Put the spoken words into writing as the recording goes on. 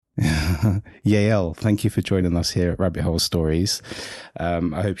Yael, thank you for joining us here at Rabbit Hole Stories.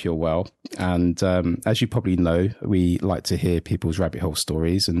 I hope you're well. And as you probably know, we like to hear people's rabbit hole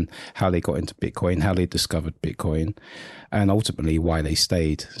stories and how they got into Bitcoin, how they discovered Bitcoin, and ultimately why they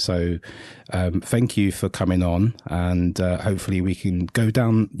stayed. So thank you for coming on, and hopefully we can go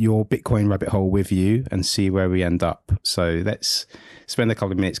down your Bitcoin rabbit hole with you and see where we end up. So let's spend a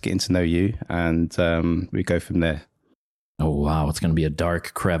couple of minutes getting to know you, and we go from there. Oh, wow. It's going to be a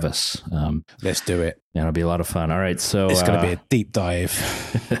dark crevice. Let's do it. Yeah, it'll be a lot of fun. All right. So it's going to be a deep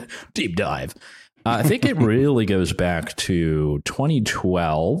dive. Deep dive. I think it really goes back to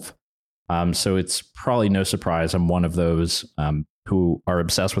 2012. So it's probably no surprise I'm one of those who are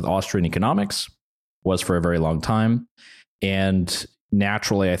obsessed with Austrian economics, was for a very long time. And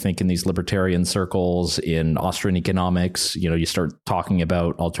naturally, I think in these libertarian circles in Austrian economics, you start talking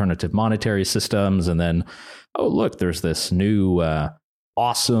about alternative monetary systems, and then, oh, look, there's this new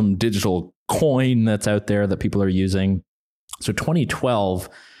awesome digital coin that's out there that people are using. So 2012,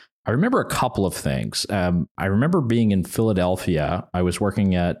 I remember a couple of things. I remember being in Philadelphia. I was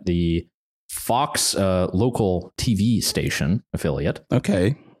working at the Fox local TV station affiliate.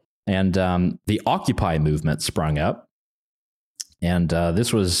 Okay. And the Occupy movement sprung up. And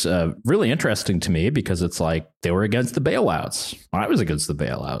this was really interesting to me because it's like they were against the bailouts. I was against the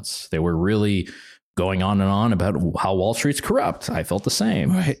bailouts. They were really going on and on about how Wall Street's corrupt. I felt the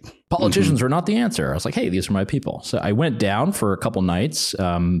same. Right. Politicians are not the answer. I was like, hey, these are my people. So I went down for a couple nights.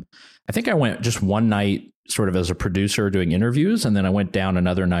 I think I went just one night sort of as a producer doing interviews. And then I went down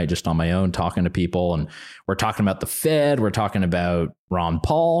another night just on my own talking to people. And we're talking about the Fed. We're talking about Ron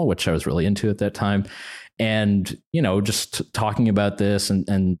Paul, which I was really into at that time. And, just talking about this.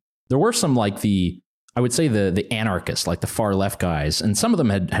 And there were some like I would say the anarchists, like the far left guys, and some of them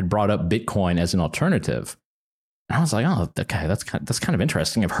had brought up Bitcoin as an alternative. And I was like, oh, okay, that's kind of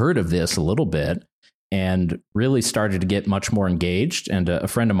interesting. I've heard of this a little bit, and really started to get much more engaged. And a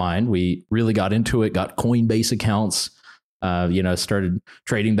friend of mine, we really got into it, got Coinbase accounts, started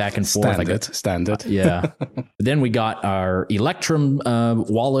trading back and forth. Standard. Yeah. But then we got our Electrum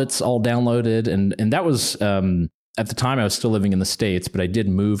wallets all downloaded, and that was at the time I was still living in the States, but I did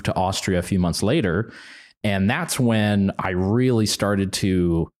move to Austria a few months later. And that's when I really started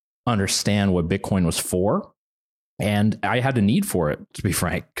to understand what Bitcoin was for. And I had a need for it, to be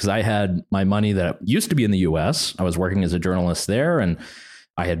frank, because I had my money that used to be in the US. I was working as a journalist there, and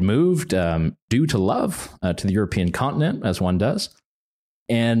I had moved due to love to the European continent, as one does.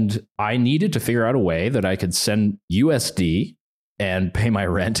 And I needed to figure out a way that I could send USD and pay my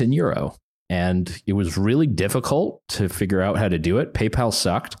rent in euro. And it was really difficult to figure out how to do it. PayPal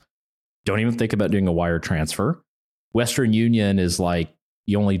sucked. Don't even think about doing a wire transfer. Western Union is like,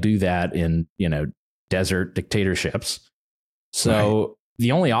 you only do that in, desert dictatorships. So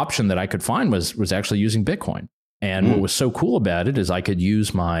The only option that I could find was actually using Bitcoin. And what was so cool about it is I could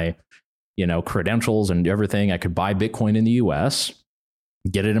use my, credentials and everything. I could buy Bitcoin in the US,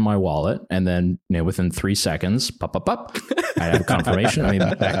 get it in my wallet, and then within 3 seconds, pop, I have a confirmation. I mean,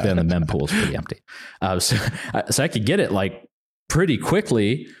 back then the mempool was pretty empty, so I could get it like pretty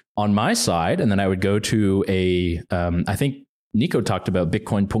quickly on my side, and then I would go to I think Nico talked about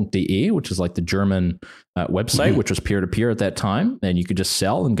Bitcoin.de, which is like the German website, which was peer to peer at that time, and you could just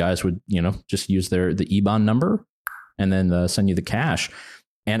sell, and guys would just use the IBAN number, and then send you the cash.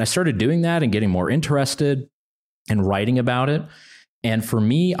 And I started doing that and getting more interested and writing about it. And for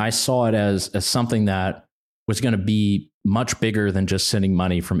me, I saw it as something that was going to be much bigger than just sending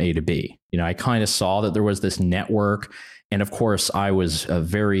money from A to B. I kind of saw that there was this network. And of course, I was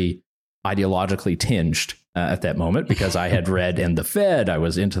very ideologically tinged at that moment because I had read in the Fed, I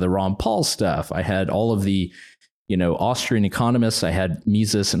was into the Ron Paul stuff. I had all of the, Austrian economists. I had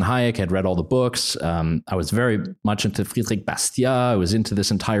Mises and Hayek, had read all the books. I was very much into Friedrich Bastiat. I was into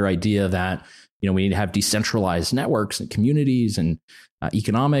this entire idea that we need to have decentralized networks and communities and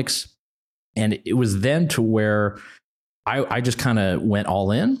economics. And it was then to where I just kind of went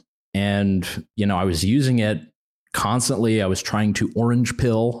all in, and, I was using it constantly. I was trying to orange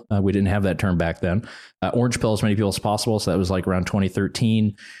pill. We didn't have that term back then. Orange pill as many people as possible. So that was like around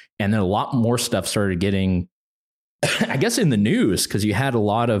 2013. And then a lot more stuff started getting, I guess, in the news, because you had a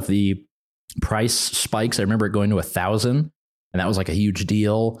lot of the price spikes. I remember it going to 1,000, and that was like a huge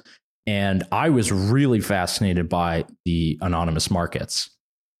deal. And I was really fascinated by the anonymous markets,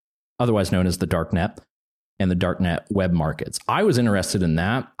 otherwise known as the darknet and the darknet web markets. I was interested in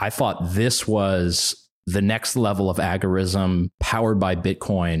that. I thought this was the next level of agorism powered by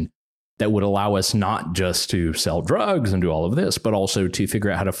Bitcoin that would allow us not just to sell drugs and do all of this, but also to figure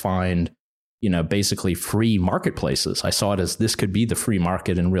out how to find basically free marketplaces. I saw it as this could be the free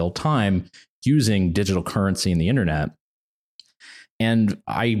market in real time using digital currency and the internet. And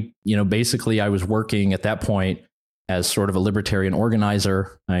I was working at that point as sort of a libertarian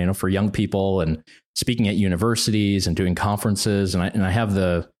organizer, for young people and speaking at universities and doing conferences. And I have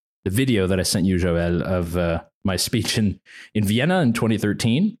the video that I sent you, Joël, of my speech in Vienna in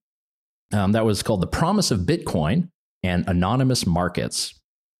 2013. That was called The Promise of Bitcoin and Anonymous Markets.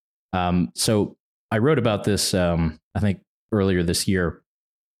 So I wrote about this, I think earlier this year.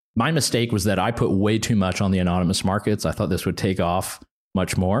 My mistake was that I put way too much on the anonymous markets. I thought this would take off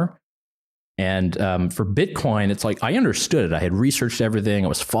much more. And for Bitcoin, it's like I understood it. I had researched everything. I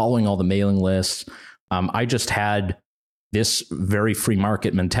was following all the mailing lists. I just had this very free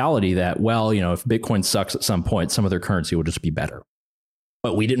market mentality that, if Bitcoin sucks at some point, some other currency will just be better.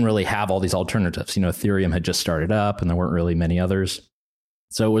 But we didn't really have all these alternatives. Ethereum had just started up and there weren't really many others.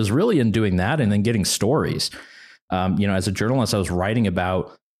 So it was really in doing that and then getting stories. As a journalist, I was writing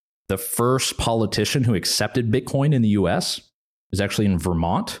about the first politician who accepted Bitcoin in the US. It was actually in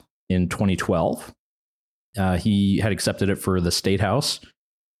Vermont in 2012. He had accepted it for the State House.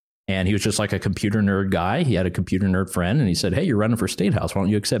 And he was just like a computer nerd guy. He had a computer nerd friend and he said, "Hey, you're running for State House. Why don't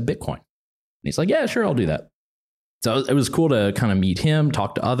you accept Bitcoin?" And he's like, "Yeah, sure, I'll do that." So it was cool to kind of meet him,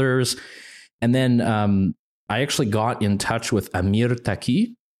 talk to others. And then I actually got in touch with Amir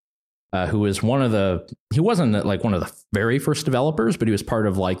Taki, who was he wasn't like one of the very first developers, but he was part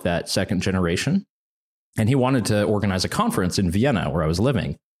of like that second generation. And he wanted to organize a conference in Vienna where I was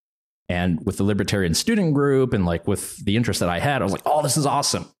living. And with the Libertarian Student Group and like with the interest that I had, I was like, "Oh, this is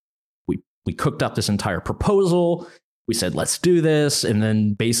awesome." We cooked up this entire proposal. We said, "Let's do this." And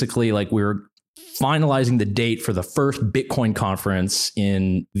then basically like we were finalizing the date for the first Bitcoin conference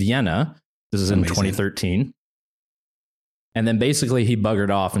in Vienna. This is in 2013. And then basically he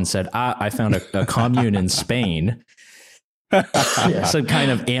buggered off and said, I found a commune in Spain, some kind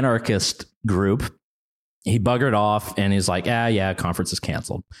of anarchist group. He buggered off and he's like, conference is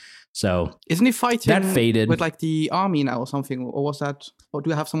canceled. So isn't he fighting that faded with like the army now or something? Or was that, or do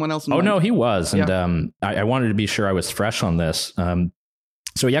you have someone else in mind? No, he was. And I wanted to be sure I was fresh on this.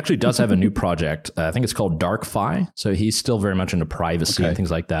 So he actually does have a new project. I think it's called DarkFi. So he's still very much into privacy and things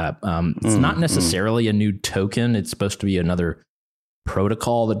like that. It's not necessarily a new token. It's supposed to be another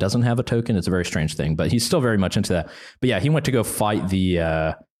protocol that doesn't have a token. It's a very strange thing, but he's still very much into that. But yeah, he went to go fight he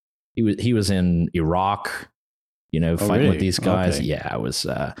was in Iraq, fighting with these guys. Okay. Yeah, it was,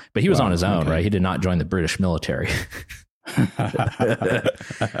 but he was on his own, right? He did not join the British military. And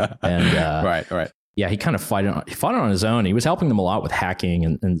right. Yeah, he kind of fought it on his own. He was helping them a lot with hacking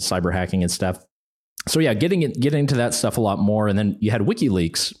and cyber hacking and stuff. So yeah, getting into that stuff a lot more. And then you had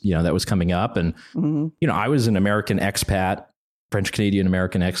WikiLeaks, that was coming up. And, I was an American expat, French Canadian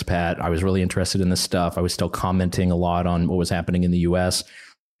American expat. I was really interested in this stuff. I was still commenting a lot on what was happening in the US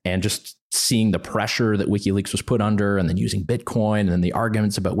and just seeing the pressure that WikiLeaks was put under and then using Bitcoin and then the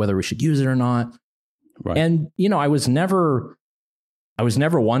arguments about whether we should use it or not. Right. And, I was never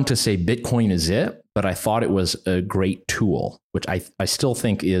one to say Bitcoin is it, but I thought it was a great tool, which I still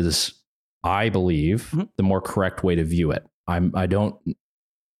think is, I believe, the more correct way to view it. I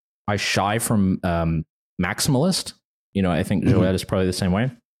shy from maximalist. I think Joël is probably the same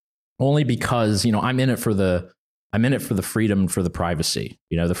way, only because, I'm in it for the freedom, for the privacy,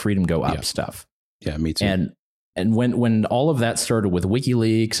 the freedom go up stuff. Yeah, me too. And when all of that started with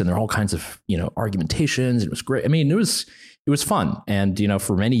WikiLeaks and there are all kinds of, argumentations, it was great. I mean, it was fun. And,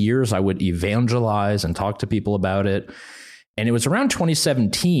 for many years I would evangelize and talk to people about it. And it was around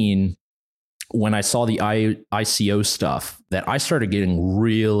 2017 when I saw the ICO stuff that I started getting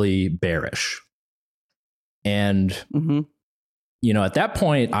really bearish. And, at that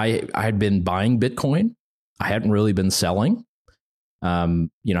point I had been buying Bitcoin. I hadn't really been selling.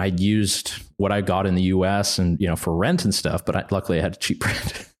 I'd used what I got in the US and, for rent and stuff, but luckily I had a cheap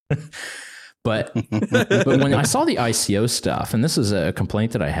rent. But when I saw the ICO stuff, and this is a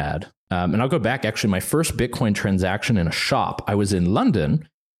complaint that I had, and I'll go back, actually, my first Bitcoin transaction in a shop, I was in London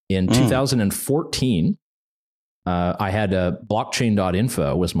in 2014. I had a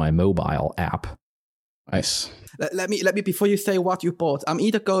blockchain.info was my mobile app. Nice. Let me, before you say what you bought, I'm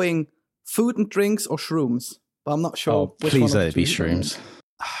either going food and drinks or shrooms, but I'm not sure. Oh, please let it be shrooms.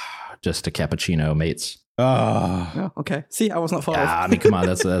 Just a cappuccino, mates. Oh, okay. See, I was not far off. I mean, come on,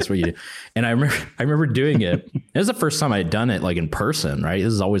 that's what you do. And I remember doing it. It was the first time I had done it like in person, right?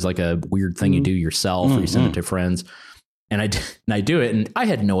 This is always like a weird thing you do yourself or you send it to friends. And I do it, and I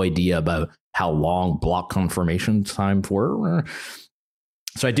had no idea about how long block confirmation times were.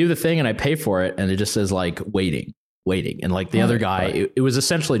 So I do the thing and I pay for it, and it just says like waiting. waiting. And like the other guy, it was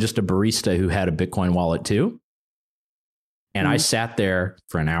essentially just a barista who had a Bitcoin wallet too. And I sat there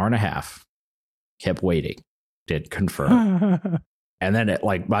for an hour and a half, kept waiting, did confirm. And then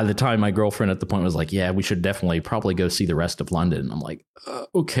by the time my girlfriend at the point was like, yeah, we should probably go see the rest of London. I'm like,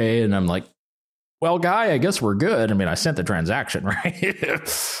 okay. And I'm like, well, guy, I guess we're good. I mean, I sent the transaction, right?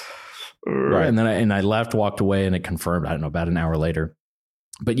 Right. And then I left, walked away, and it confirmed, I don't know, about an hour later.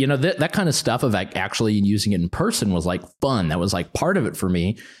 But, you know, that kind of stuff of like actually using it in person was like fun. That was like part of it for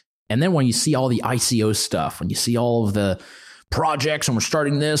me. And then when you see all the ICO stuff, when you see all of the projects and we're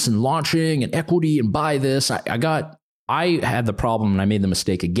starting this and launching and equity and buy this, I had the problem, and I made the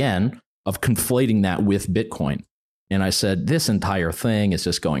mistake again of conflating that with Bitcoin. And I said, this entire thing is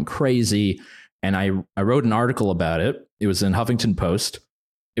just going crazy. And I wrote an article about it. It was in Huffington Post.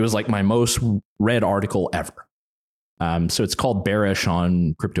 It was like my most read article ever. So it's called Bearish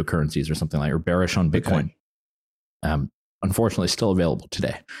on Cryptocurrencies or something like, or Bearish on Bitcoin. Okay. Unfortunately, still available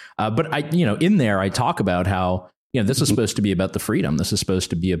today. But in there, I talk about how, this is supposed to be about the freedom. This is supposed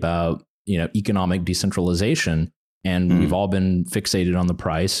to be about, economic decentralization. And we've all been fixated on the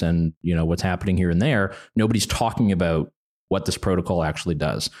price and, what's happening here and there. Nobody's talking about what this protocol actually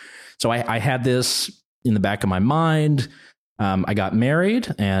does. So I had this in the back of my mind. I got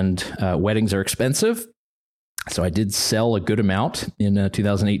married, and weddings are expensive. So I did sell a good amount in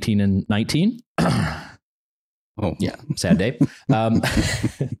 2018 and 19. Oh, yeah, sad day. But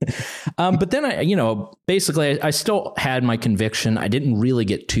then basically I still had my conviction. I didn't really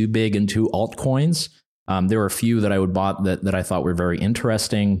get too big into altcoins. There were a few that I would bought that I thought were very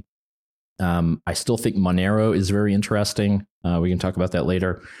interesting. I still think Monero is very interesting. We can talk about that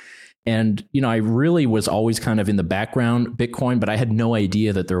later. And, I really was always kind of in the background Bitcoin, but I had no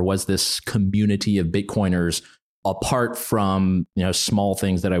idea that there was this community of Bitcoiners apart from, small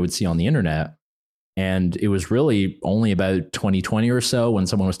things that I would see on the internet. And it was really only about 2020 or so when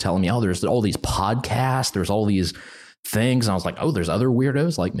someone was telling me, oh, there's all these podcasts, there's all these things. And I was like, oh, there's other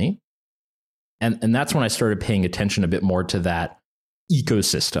weirdos like me. And that's when I started paying attention a bit more to that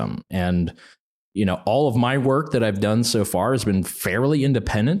ecosystem. And, all of my work that I've done so far has been fairly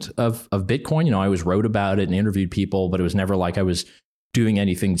independent of Bitcoin. I always wrote about it and interviewed people, but it was never like I was doing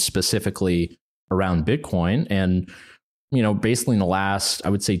anything specifically around Bitcoin. And, basically in the last, I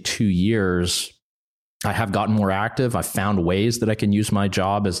would say 2 years, I have gotten more active. I've found ways that I can use my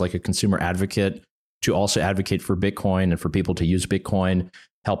job as like a consumer advocate to also advocate for Bitcoin and for people to use Bitcoin,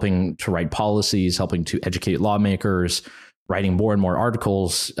 helping to write policies, helping to educate lawmakers, writing more and more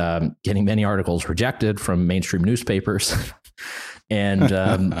articles, getting many articles rejected from mainstream newspapers. And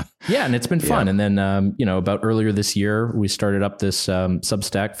and it's been fun. Yeah. And then, about earlier this year, we started up this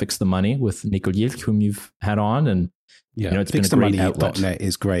Substack, Fix the Money, with Nico Yilk, whom you've had on. And it's been a great outlet. FixTheMoney.net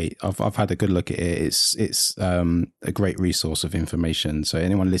is great. I've had a good look at it. It's a great resource of information. So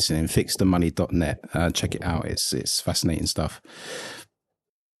anyone listening, FixTheMoney.net, check it out. It's fascinating stuff.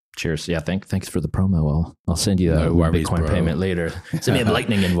 Cheers. Yeah, thanks for the promo. I'll send you a Bitcoin payment later. Send me a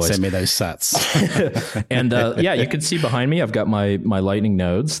Lightning invoice. Send me those sats. And you can see behind me, I've got my Lightning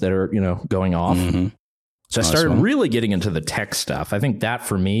nodes that are, going off. Mm-hmm. So I started really getting into the tech stuff. I think that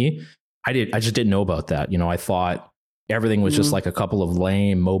for me, I just didn't know about that. I thought everything was just like a couple of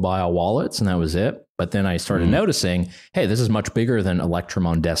lame mobile wallets and that was it. But then I started noticing, hey, this is much bigger than Electrum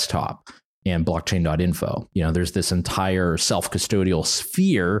on desktop and blockchain.info. There's this entire self-custodial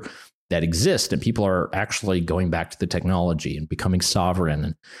sphere that exists, and people are actually going back to the technology and becoming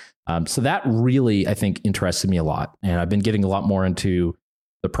sovereign. And so that really, I think, interested me a lot. And I've been getting a lot more into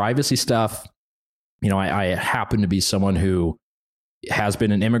the privacy stuff. I happen to be someone who has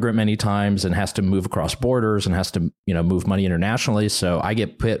been an immigrant many times and has to move across borders and has to, move money internationally. So I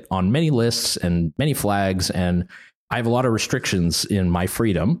get put on many lists and many flags, and I have a lot of restrictions in my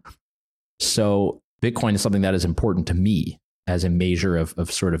freedom. So Bitcoin is something that is important to me as a measure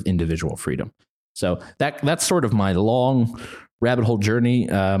of sort of individual freedom. So that's sort of my long rabbit hole journey.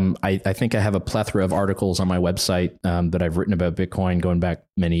 I think I have a plethora of articles on my website that I've written about Bitcoin going back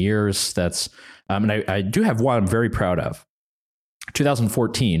many years. And I do have one I'm very proud of.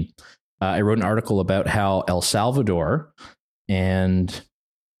 2014, I wrote an article about how El Salvador and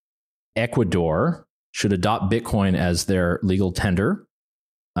Ecuador should adopt Bitcoin as their legal tender.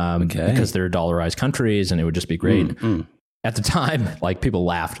 Because they're dollarized countries and it would just be great. At the time, like, people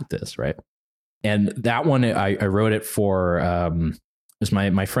laughed at this, right? And that one, I wrote it for, it was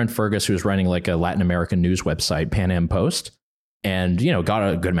my friend Fergus, who was running like a Latin American news website, Pan Am Post, and,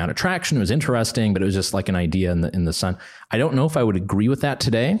 got a good amount of traction. It was interesting, but it was just like an idea in the sun. I don't know if I would agree with that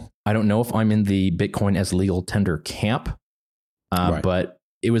today. I don't know if I'm in the Bitcoin as legal tender camp, right. But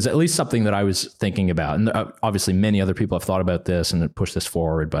it was at least something that I was thinking about. And obviously many other people have thought about this and pushed this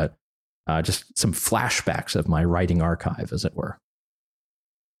forward, but just some flashbacks of my writing archive, as it were.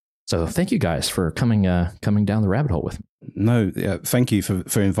 So thank you guys for coming down the rabbit hole with me. No, thank you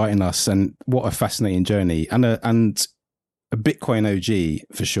for inviting us. And what a fascinating journey, and a Bitcoin OG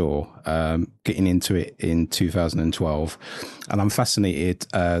for sure, getting into it in 2012. And I'm fascinated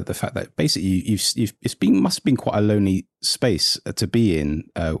the fact that basically must have been quite a lonely space to be in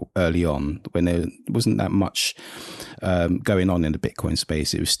early on, when there wasn't that much going on in the Bitcoin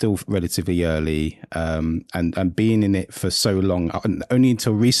space. It was still relatively early, and being in it for so long, only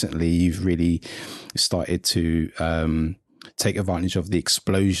until recently you've really started to take advantage of the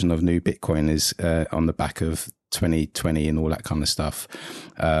explosion of new Bitcoiners on the back of 2020 and all that kind of stuff.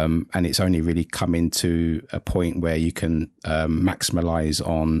 And it's only really coming to a point where you can maximize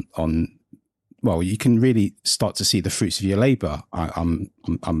on well, you can really start to see the fruits of your labor. I'm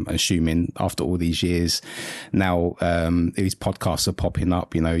assuming after all these years now, these podcasts are popping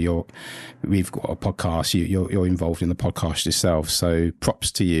up. You know, we've got a podcast. You're involved in the podcast yourself. So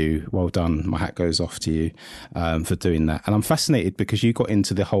props to you. Well done. My hat goes off to you for doing that. And I'm fascinated because you got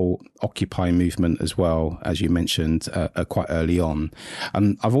into the whole Occupy movement as well, as you mentioned, quite early on.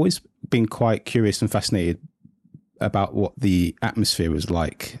 And I've always been quite curious and fascinated about what the atmosphere was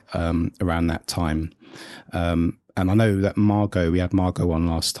like around that time. And I know that we had Margot on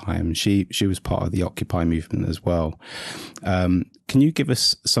last time. She was part of the Occupy movement as well. Can you give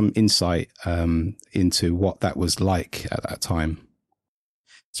us some insight into what that was like at that time?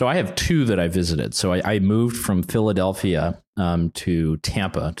 So I have two that I visited. So I moved from Philadelphia to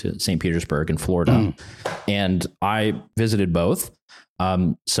Tampa, to St. Petersburg in Florida, and I visited both.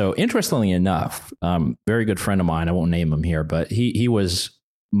 So interestingly enough, very good friend of mine, I won't name him here, but he was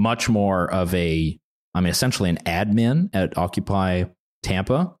much more of essentially an admin at Occupy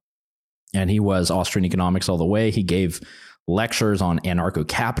Tampa, and he was Austrian economics all the way. He gave lectures on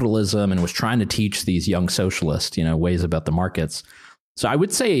anarcho-capitalism and was trying to teach these young socialists, ways about the markets. So I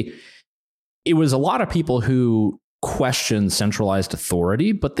would say it was a lot of people who questioned centralized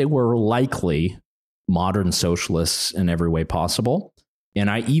authority, but they were likely modern socialists in every way possible. And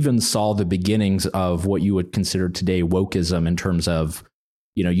I even saw the beginnings of what you would consider today wokeism, in terms of,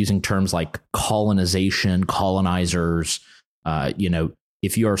 using terms like colonization, colonizers.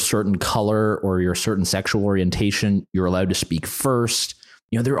 If you're a certain color or you're a certain sexual orientation, you're allowed to speak first.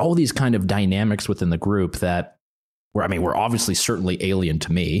 There are all these kind of dynamics within the group that were obviously certainly alien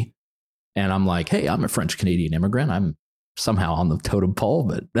to me. And I'm like, hey, I'm a French Canadian immigrant. I'm somehow on the totem pole,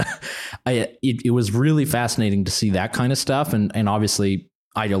 but it was really fascinating to see that kind of stuff. And obviously,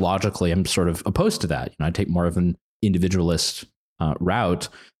 ideologically, I'm sort of opposed to that. I take more of an individualist route.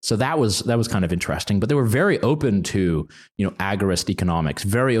 So that was kind of interesting. But they were very open to, agorist economics,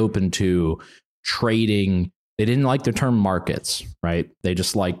 very open to trading. They didn't like the term markets, right? They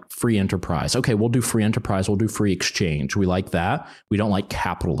just like free enterprise. Okay, we'll do free enterprise. We'll do free exchange. We like that. We don't like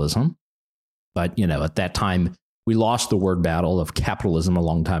capitalism. But, at that time, we lost the word battle of capitalism a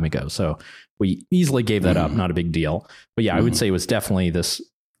long time ago. So we easily gave that up. Not a big deal. But yeah, I would say it was definitely this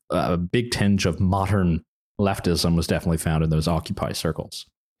big tinge of modern leftism was definitely found in those Occupy circles.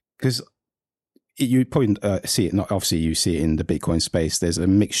 Because you probably see it, not obviously you see it in the Bitcoin space. There's a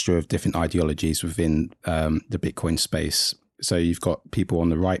mixture of different ideologies within the Bitcoin space. So you've got people on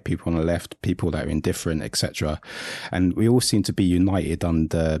the right, people on the left, people that are indifferent, etc. And we all seem to be united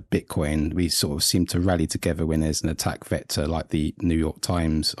under Bitcoin. We sort of seem to rally together when there's an attack vector, like the New York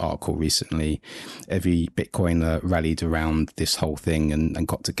Times article recently. Every Bitcoiner rallied around this whole thing and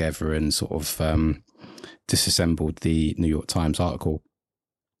got together and sort of disassembled the New York Times article.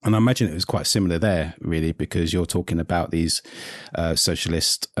 And I imagine it was quite similar there, really, because you're talking about these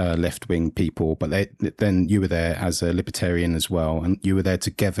socialist left-wing people, but then you were there as a libertarian as well, and you were there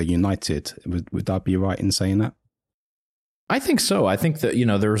together, united. Would I be right in saying that? I think so. I think that,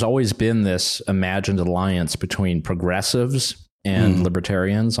 there's always been this imagined alliance between progressives and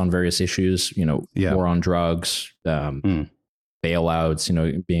libertarians on various issues, war on drugs, bailouts,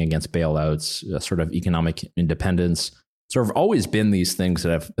 being against bailouts, sort of economic independence. So there have always been these things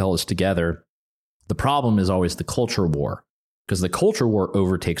that have held us together. The problem is always the culture war, because the culture war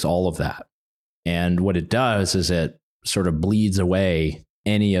overtakes all of that. And what it does is it sort of bleeds away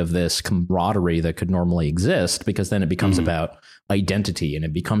any of this camaraderie that could normally exist, because then it becomes about identity, and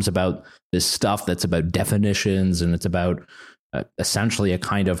it becomes about this stuff that's about definitions, and it's about essentially a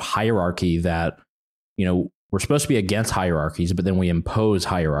kind of hierarchy that, we're supposed to be against hierarchies, but then we impose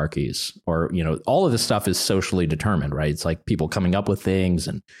hierarchies, or, all of this stuff is socially determined, right? It's like people coming up with things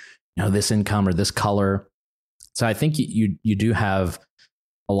and, this income or this color. So I think you do have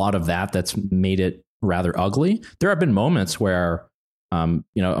a lot of that's made it rather ugly. There have been moments where,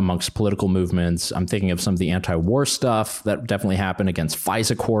 amongst political movements, I'm thinking of some of the anti-war stuff that definitely happened against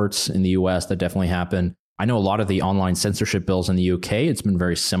FISA courts in the US. That definitely happened. I know a lot of the online censorship bills in the UK, it's been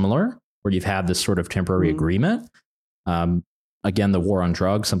very similar, where you've had this sort of temporary agreement. Again, the war on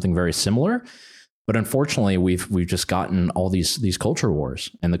drugs, something very similar. But unfortunately, we've just gotten all these culture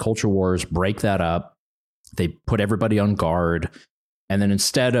wars, and the culture wars break that up. They put everybody on guard. And then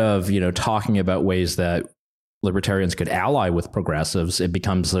instead of, talking about ways that libertarians could ally with progressives, it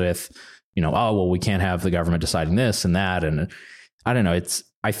becomes with, we can't have the government deciding this and that. And I don't know.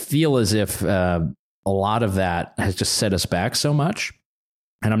 I feel as if a lot of that has just set us back so much.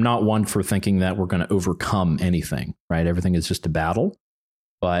 And I'm not one for thinking that we're going to overcome anything, right? Everything is just a battle.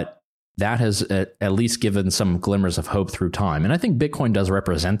 But that has at least given some glimmers of hope through time. And I think Bitcoin does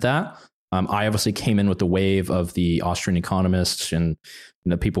represent that. I obviously came in with the wave of the Austrian economists and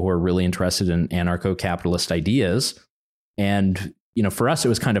people who are really interested in anarcho-capitalist ideas. And, for us, it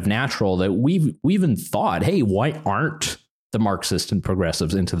was kind of natural that we even thought, hey, why aren't the Marxists and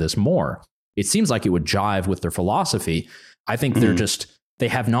progressives into this more? It seems like it would jive with their philosophy. I think they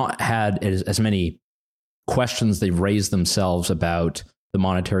have not had as many questions they've raised themselves about the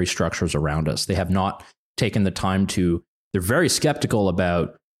monetary structures around us. They have not taken the time they're very skeptical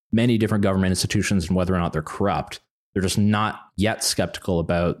about many different government institutions and whether or not they're corrupt. They're just not yet skeptical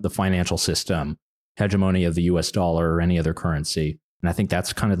about the financial system, hegemony of the US dollar or any other currency. And I think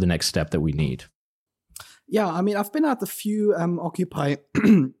that's kind of the next step that we need. Yeah, I mean, I've been at a few Occupy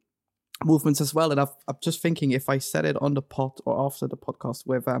movements as well. And I'm just thinking if I said it on the pod or after the podcast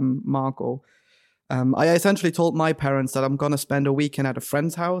with Marco, I essentially told my parents that I'm going to spend a weekend at a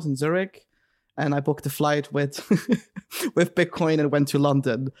friend's house in Zurich. And I booked a flight with with Bitcoin and went to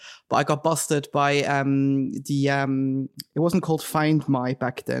London. But I got busted by it wasn't called Find My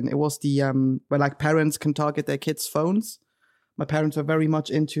back then. It was the where like parents can target their kids' phones. My parents were very much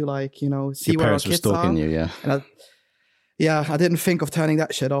into see Your where our parents were kids stalking are. you, yeah. And I didn't think of turning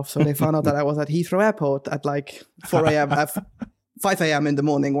that shit off. So they found out that I was at Heathrow Airport at 4 a.m. at 5 a.m. in the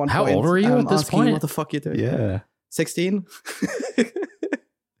morning. How old were you at this point? What the fuck you doing? Yeah. 16.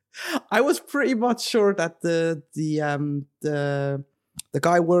 I was pretty much sure that the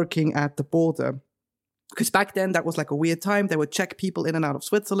guy working at the border, because back then that was like a weird time. They would check people in and out of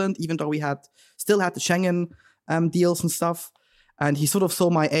Switzerland, even though we still had the Schengen deals and stuff. And he sort of saw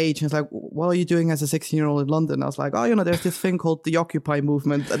my age and was like, "What are you doing as a 16-year-old in London?" I was like, "Oh, there's this thing called the Occupy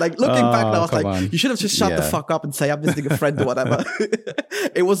movement." And looking back now, I was like, "You should have just shut the fuck up and say I'm visiting a friend or whatever."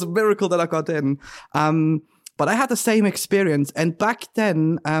 It was a miracle that I got in. But I had the same experience. And back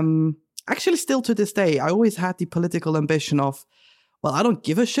then, actually still to this day, I always had the political ambition of, well, I don't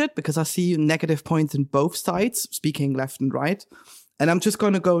give a shit because I see negative points in both sides, speaking left and right. And I'm just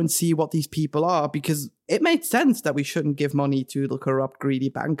going to go and see what these people are, because it made sense that we shouldn't give money to the corrupt, greedy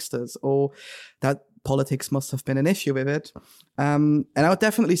banksters, or that politics must have been an issue with it. And I would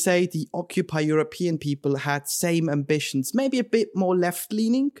definitely say the Occupy European people had same ambitions, maybe a bit more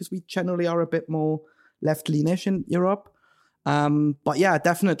left-leaning, because we generally are a bit more left-leanish in Europe. But yeah,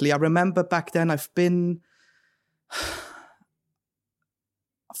 definitely. I remember back then I've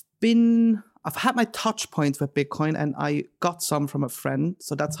had my touch points with Bitcoin, and I got some from a friend.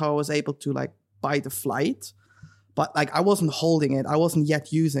 So that's how I was able to buy the flight. But I wasn't holding it. I wasn't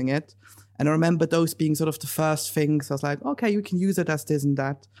yet using it. And I remember those being sort of the first things. I was like, okay, you can use it as this and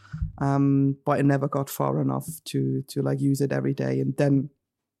that. But it never got far enough to use it every day. And then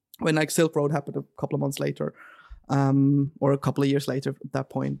when Silk Road happened a couple of months later, or a couple of years later at that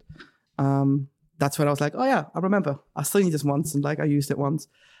point, that's when I was like, oh yeah, I remember. I still need this once, and I used it once.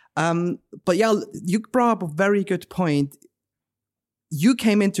 But yeah, you brought up a very good point. You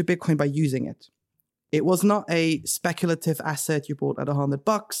came into Bitcoin by using it. It was not a speculative asset you bought at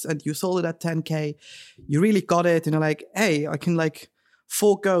 $100 and you sold it at 10K. You really got it, and you're like, hey, I can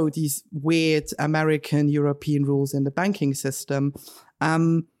forego these weird American, European rules in the banking system.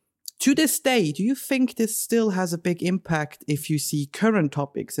 To this day, do you think this still has a big impact if you see current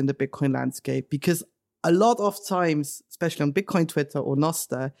topics in the Bitcoin landscape? Because a lot of times, especially on Bitcoin Twitter or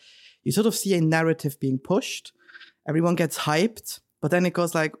Nostr, you sort of see a narrative being pushed. Everyone gets hyped, but then it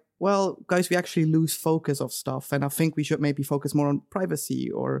goes well, guys, we actually lose focus of stuff. And I think we should maybe focus more on privacy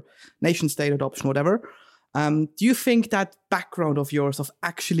or nation state adoption, whatever. Do you think that background of yours of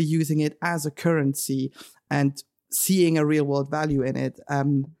actually using it as a currency and seeing a real world value in it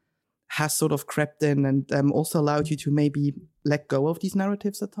has sort of crept in and also allowed you to maybe let go of these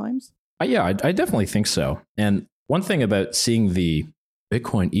narratives at times? Yeah, I definitely think so. And one thing about seeing the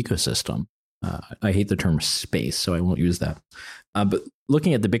Bitcoin ecosystem I hate the term space, so I won't use that. But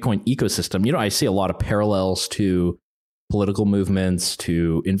looking at the Bitcoin ecosystem, I see a lot of parallels to political movements,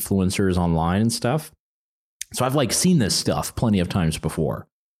 to influencers online and stuff. So I've seen this stuff plenty of times before.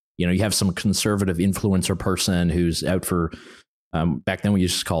 You have some conservative influencer person who's out for, back then we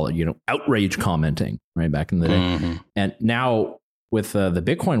used to call it, outrage commenting, right? Back in the day. Mm-hmm. And now with the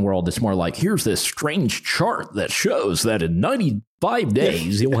Bitcoin world, it's more like, here's this strange chart that shows that in 95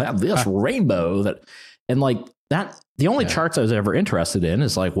 days, you'll have this rainbow the only charts I was ever interested in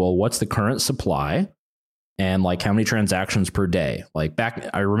is well, what's the current supply? And how many transactions per day?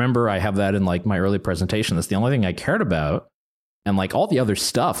 I remember I have that in my early presentation. That's the only thing I cared about. And all the other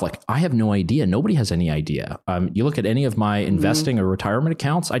stuff, I have no idea. Nobody has any idea. You look at any of my investing or retirement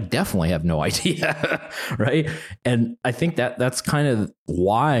accounts, I definitely have no idea, right? And I think that's kind of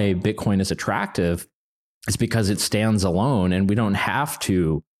why Bitcoin is attractive, is because it stands alone and we don't have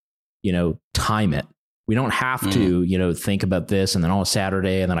to, time it. We don't have to, think about this and then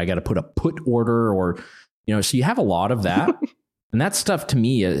Saturday and then I got to put a put order or, so you have a lot of that. And that stuff to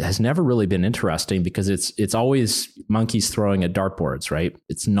me has never really been interesting because it's always monkeys throwing at dartboards, right?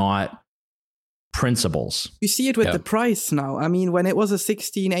 It's not principles. You see it with the price now. I mean, when it was a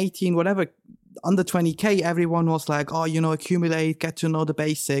 16, 18, whatever, under 20K, everyone was like, oh, accumulate, get to know the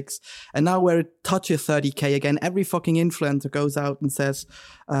basics. And now where it touches 30K again, every fucking influencer goes out and says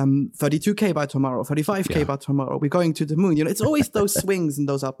 32K by tomorrow, 35K by tomorrow. We're going to the moon. It's always those swings and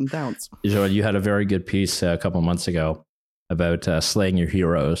those up and downs. You had a very good piece a couple of months ago about slaying your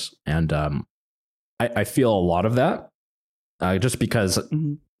heroes. And I feel a lot of that just because,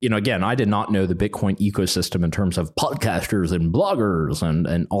 again, I did not know the Bitcoin ecosystem in terms of podcasters and bloggers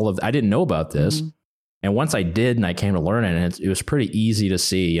and all of I didn't know about this. And once I did and I came to learn it, and it was pretty easy to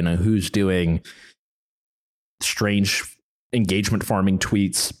see, who's doing strange engagement farming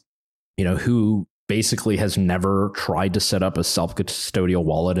tweets, who basically has never tried to set up a self-custodial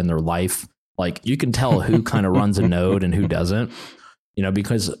wallet in their life. You can tell who kind of runs a node and who doesn't,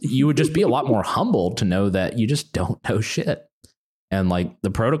 because you would just be a lot more humbled to know that you just don't know shit. And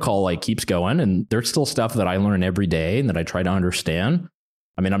the protocol keeps going, and there's still stuff that I learn every day and that I try to understand.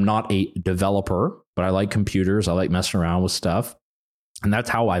 I mean, I'm not a developer, but I like computers. I like messing around with stuff. And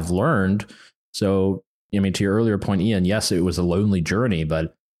that's how I've learned. So, to your earlier point, Ian, yes, it was a lonely journey,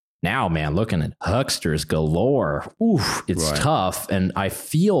 but now, man, looking at hucksters galore, it's tough. And I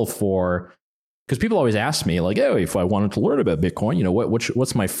feel because people always ask me oh, if I wanted to learn about Bitcoin,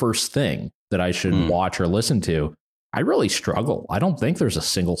 what's my first thing that I should watch or listen to? I really struggle. I don't think there's a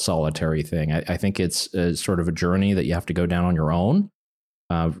single solitary thing. I think it's sort of a journey that you have to go down on your own,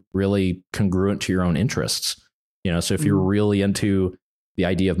 really congruent to your own interests. So if you're really into the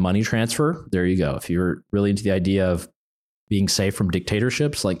idea of money transfer, there you go. If you're really into the idea of being safe from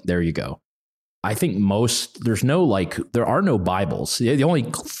dictatorships, there you go. I think there are no Bibles. The only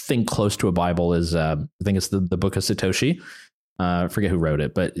thing close to a Bible is, I think it's the Book of Satoshi. I forget who wrote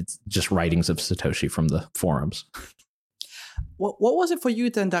it, but it's just writings of Satoshi from the forums. What was it for you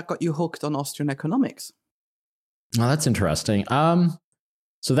then that got you hooked on Austrian economics? Oh, that's interesting.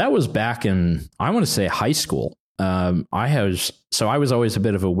 So that was back in, I want to say, high school. I was always a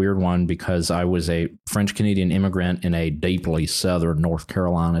bit of a weird one because I was a French-Canadian immigrant in a deeply southern North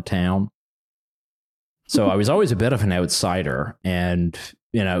Carolina town. So I was always a bit of an outsider. And,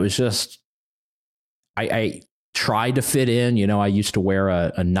 it was just, I tried to fit in. I used to wear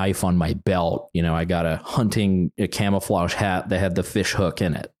a knife on my belt. I got a camouflage hat that had the fish hook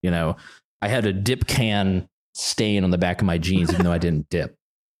in it. I had a dip can stain on the back of my jeans, even though I didn't dip.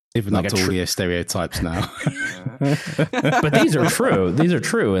 Even up to all the stereotypes now. But these are true. These are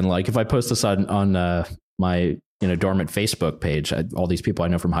true. And if I post this on my dormant Facebook page, all these people I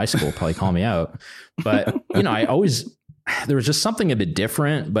know from high school probably call me out. But there was just something a bit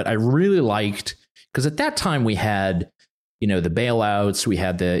different. But I really liked, because at that time we had the bailouts, we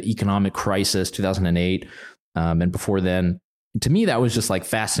had the economic crisis, 2008, and before then. To me, that was just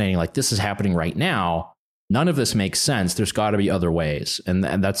fascinating. This is happening right now. None of this makes sense. There's got to be other ways. And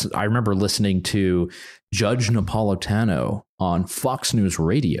I remember listening to Judge Napolitano on Fox News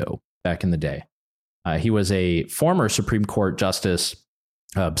Radio back in the day. He was a former Supreme Court justice,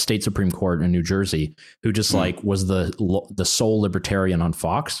 state Supreme Court in New Jersey, who just was the sole libertarian on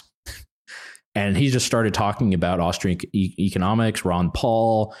Fox. And he just started talking about Austrian economics, Ron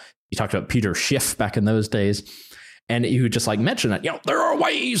Paul. He talked about Peter Schiff back in those days. And he would just mention that, there are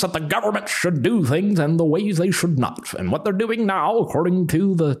ways that the government should do things and the ways they should not. And what they're doing now, according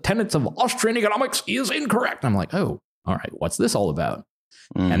to the tenets of Austrian economics, is incorrect. I'm like, oh, all right, what's this all about?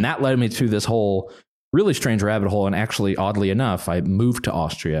 And that led me to this whole really strange rabbit hole. And actually, oddly enough, I moved to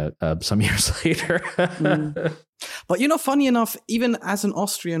Austria some years later. But funny enough, even as an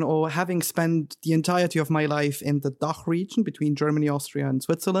Austrian, or having spent the entirety of my life in the DACH region between Germany, Austria, and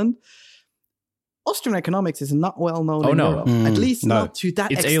Switzerland, Austrian economics is not well known in Europe. At least not to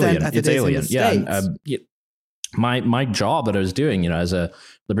that extent as it is in the States. My job that I was doing, as a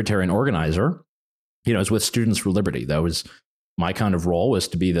libertarian organizer, is with Students for Liberty. That was my kind of role, was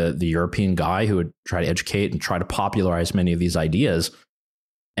to be the European guy who would try to educate and try to popularize many of these ideas.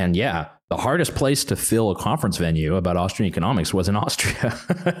 And the hardest place to fill a conference venue about Austrian economics was in Austria.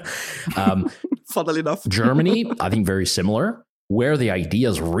 Funnily enough. Germany, I think very similar. Where the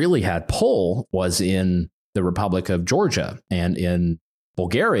ideas really had pull was in the Republic of Georgia and in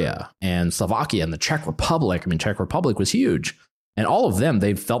Bulgaria and Slovakia and the Czech Republic. I mean, Czech Republic was huge. And all of them,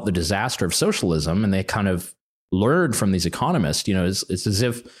 they felt the disaster of socialism, and they kind of learned from these economists. It's as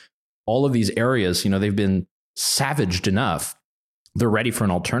if all of these areas, they've been savaged enough, they're ready for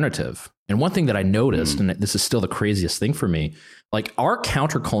an alternative. And one thing that I noticed, and this is still the craziest thing for me, like our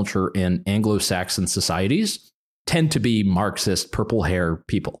counterculture in Anglo-Saxon societies tend to be Marxist, purple hair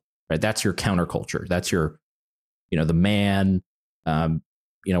people, right? That's your counterculture. That's your, the man,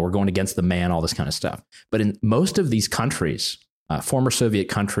 we're going against the man, all this kind of stuff. But in most of these countries, former Soviet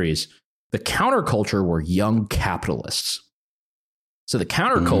countries, the counterculture were young capitalists. So the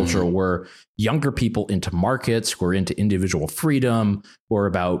counterculture were younger people into markets, who were into individual freedom, were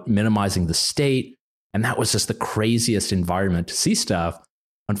about minimizing the state. And that was just the craziest environment to see stuff.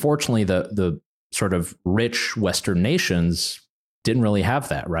 Unfortunately, the sort of rich Western nations didn't really have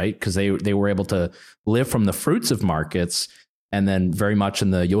that, right? Because they were able to live from the fruits of markets, and then very much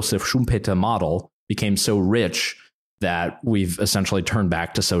in the Josef Schumpeter model became so rich that we've essentially turned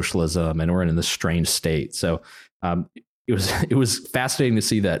back to socialism, and we're in this strange state. So it was fascinating to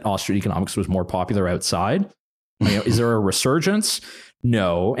see that Austrian economics was more popular outside. Is there a resurgence?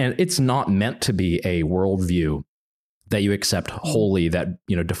 No, and it's not meant to be a worldview that you accept wholly, that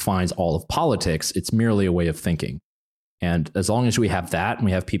defines all of politics. It's merely a way of thinking. And as long as we have that, and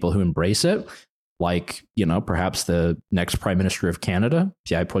we have people who embrace it, like perhaps the next Prime Minister of Canada,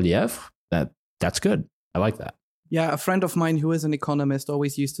 Pierre Poilievre, that's good. I like that. Yeah, a friend of mine who is an economist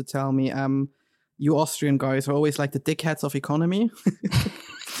always used to tell me, you Austrian guys are always like the dickheads of economy.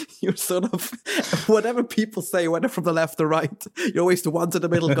 You're sort of, whatever people say, whether from the left or right, you're always the ones in the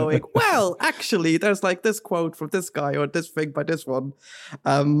middle going, well, actually, there's like this quote from this guy or this thing by this one.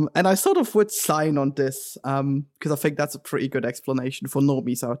 And I sort of would sign on this because I think that's a pretty good explanation for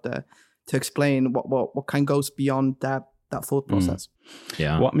normies out there to explain what kind of goes beyond that thought process.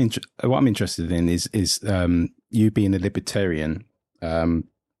 Yeah. What I'm interested in is you being a libertarian.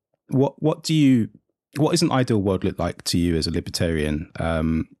 What does an ideal world look like to you as a libertarian,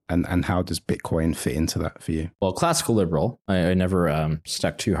 and how does Bitcoin fit into that for you? Well, classical liberal. I never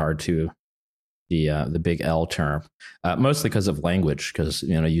stuck too hard to the big L term, mostly because of language. Because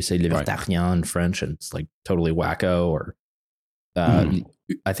you say libertarien in French, and it's like totally wacko. Or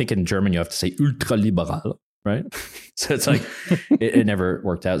I think in German you have to say ultraliberal, right? So it's like it never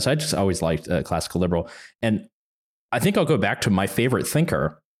worked out. So I just always liked classical liberal, and I think I'll go back to my favorite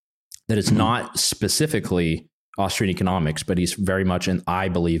thinker. That is not specifically Austrian economics, but he's very much in, I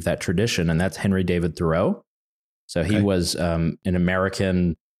believe, that tradition, and that's Henry David Thoreau. So he was an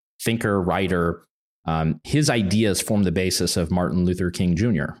American thinker, writer. His ideas formed the basis of Martin Luther King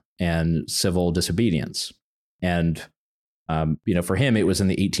Jr. and civil disobedience. And, for him, it was in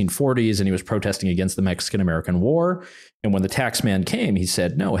the 1840s, and he was protesting against the Mexican-American War. And when the tax man came, he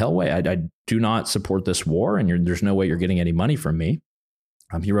said, no, hell way, I do not support this war, and there's no way you're getting any money from me.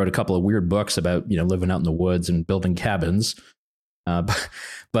 He wrote a couple of weird books about, living out in the woods and building cabins.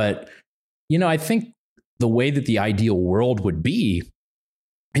 But I think the way that the ideal world would be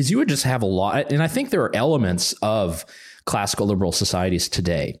is you would just have a lot. And I think there are elements of classical liberal societies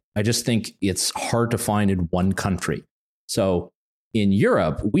today. I just think it's hard to find in one country. So in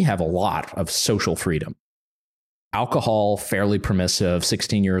Europe, we have a lot of social freedom. Alcohol, fairly permissive,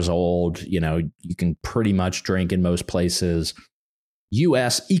 16 years old, you can pretty much drink in most places.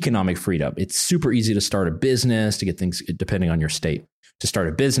 US economic freedom. It's super easy to start a business, to get things, depending on your state, to start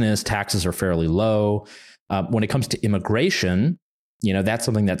a business. Taxes are fairly low. When it comes to immigration, that's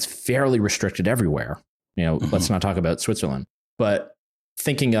something that's fairly restricted everywhere. Let's not talk about Switzerland. But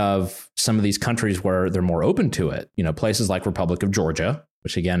thinking of some of these countries where they're more open to it, places like Republic of Georgia,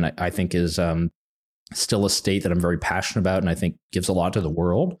 which again, I think is still a state that I'm very passionate about and I think gives a lot to the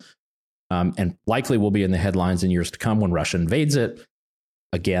world. And likely will be in the headlines in years to come when Russia invades it.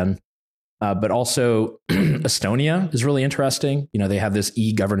 Again, but also Estonia is really interesting. They have this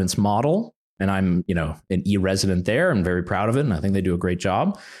e-governance model, and I'm, an e-resident there. I'm very proud of it, and I think they do a great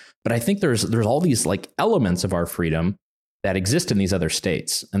job. But I think there's all these like elements of our freedom that exist in these other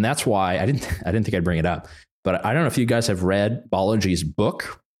states, and that's why I didn't think I'd bring it up. But I don't know if you guys have read Balaji's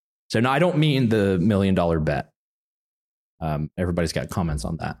book. So no, I don't mean the $1 Million Bet. Everybody's got comments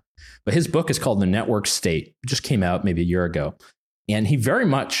on that. But his book is called The Network State. It just came out maybe a year ago. And he very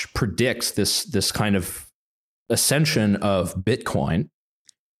much predicts this kind of ascension of Bitcoin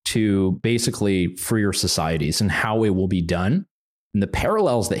to basically freer societies and how it will be done. And the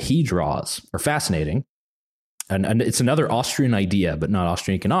parallels that he draws are fascinating. And it's another Austrian idea, but not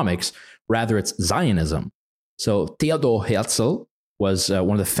Austrian economics. Rather, it's Zionism. So Theodor Herzl was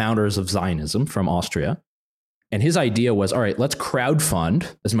one of the founders of Zionism from Austria. And his idea was, all right, let's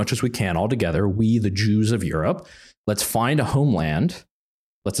crowdfund as much as we can all together, we, the Jews of Europe. Let's find a homeland.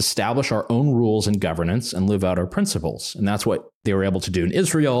 Let's establish our own rules and governance and live out our principles. And that's what they were able to do in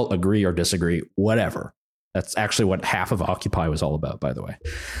Israel, agree or disagree, whatever. That's actually what half of Occupy was all about, by the way.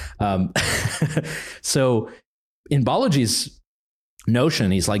 So in Balaji's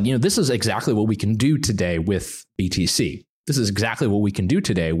notion, he's like, this is exactly what we can do today with BTC. This is exactly what we can do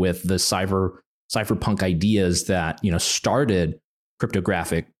today with the cypherpunk ideas that, started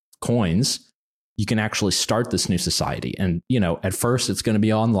cryptographic coins. You can actually start this new society. And, at first it's going to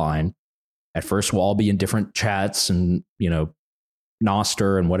be online. At first we'll all be in different chats and,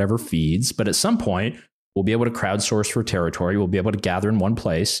 Nostr and whatever feeds. But at some point we'll be able to crowdsource for territory. We'll be able to gather in one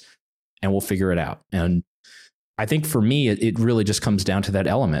place and we'll figure it out. And I think for me, it really just comes down to that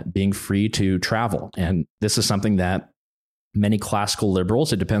element, being free to travel. And this is something that many classical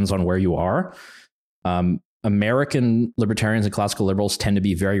liberals, it depends on where you are. American libertarians and classical liberals tend to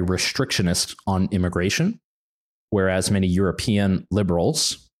be very restrictionist on immigration, whereas many European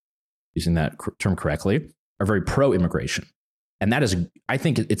liberals, using that term correctly, are very pro-immigration. And that is, I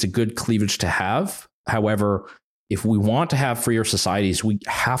think it's a good cleavage to have. However, if we want to have freer societies, we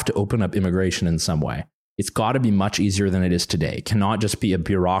have to open up immigration in some way. It's got to be much easier than it is today. It cannot just be a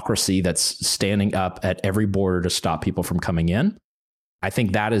bureaucracy that's standing up at every border to stop people from coming in. I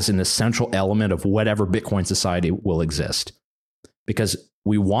think that is an essential element of whatever Bitcoin society will exist, because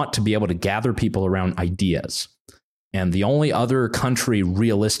we want to be able to gather people around ideas. And the only other country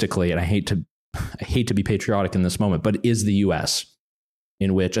realistically, and I hate to be patriotic in this moment, but is the US,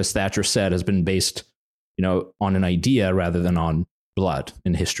 in which, as Thatcher said, has been based, on an idea rather than on blood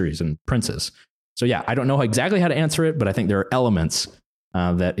and histories and princes. So yeah, I don't know exactly how to answer it, but I think there are elements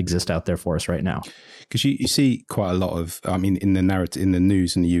that exist out there for us right now. Because you see quite a lot of, in the narrative, in the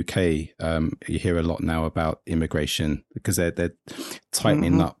news in the UK, you hear a lot now about immigration because they're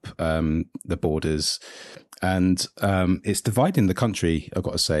tightening up the borders, and it's dividing the country. I've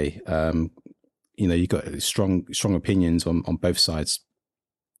got to say, you've got strong opinions on both sides.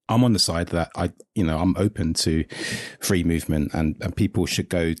 I'm on the side that I'm open to free movement, and people should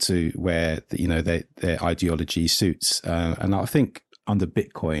go to where their ideology suits. And I think under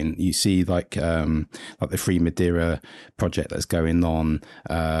Bitcoin, you see like the Free Madeira project that's going on.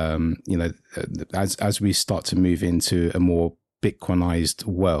 As we start to move into a more Bitcoinized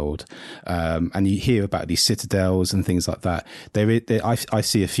world, and you hear about these citadels and things like that. I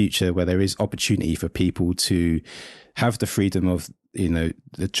see a future where there is opportunity for people to have the freedom of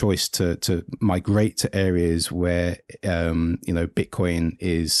the choice to migrate to areas where Bitcoin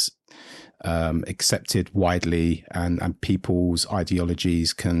is accepted widely, and people's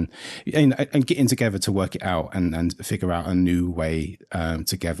ideologies can and getting together to work it out and figure out a new way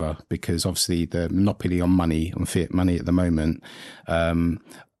together, because obviously the monopoly on money, on fiat money at the moment,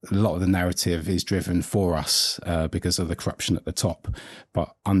 a lot of the narrative is driven for us because of the corruption at the top.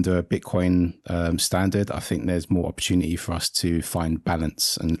 But under a Bitcoin standard, I think there's more opportunity for us to find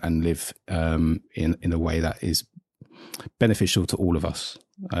balance and live in a way that is beneficial to all of us.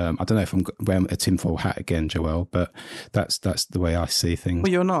 I don't know if I'm wearing a tinfoil hat again, Joel, but that's the way I see things.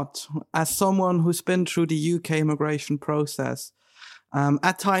 Well, you're not. As someone who's been through the UK immigration process,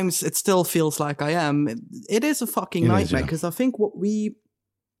 at times it still feels like I am. It is a fucking nightmare, because I think what we...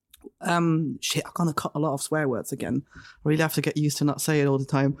 I'm gonna cut a lot of swear words again. I really have to get used to not say it all the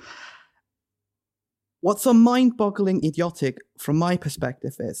time. What's so mind-boggling idiotic from my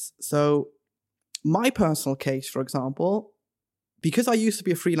perspective is, so my personal case, for example, because I used to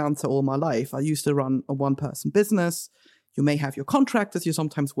be a freelancer all my life, I used to run a one-person business. You may have your contractors you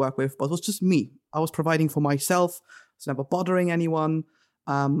sometimes work with, but it was just me. I was providing for myself. I was never bothering anyone.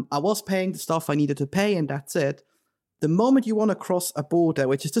 I was paying the stuff I needed to pay, and that's it. The moment you want to cross a border,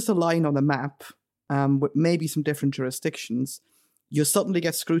 which is just a line on a map, with maybe some different jurisdictions, you suddenly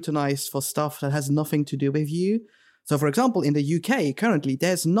get scrutinized for stuff that has nothing to do with you. So, for example, in the UK, currently,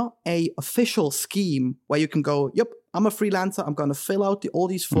 there's not a official scheme where you can go, yep, I'm a freelancer. I'm going to fill out all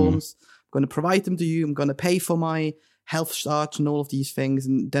these forms. I'm going to provide them to you. I'm going to pay for my health charge and all of these things.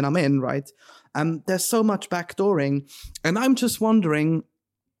 And then I'm in, right? There's so much backdooring. And I'm just wondering,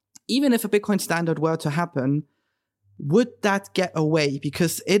 even if a Bitcoin standard were to happen, would that get away?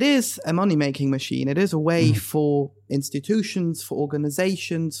 Because it is a money-making machine. It is a way for institutions, for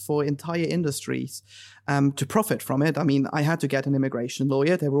organizations, for entire industries to profit from it. I mean, I had to get an immigration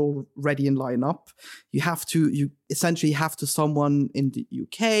lawyer. They were all ready in line up. You essentially have to someone in the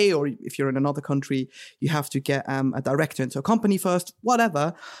UK, or if you're in another country, you have to get a director into a company first,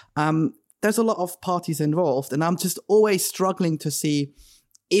 whatever. There's a lot of parties involved. And I'm just always struggling to see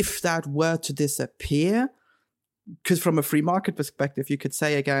if that were to disappear. Because from a free market perspective, you could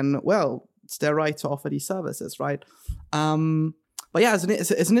say again, well, it's their right to offer these services, right? But yeah,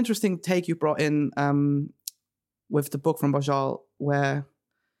 it's an interesting take you brought in with the book from Bajal, where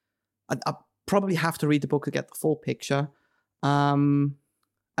I probably have to read the book to get the full picture.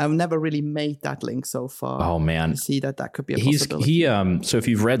 I've never really made that link so far. Oh man, to see that could be a possibility. So if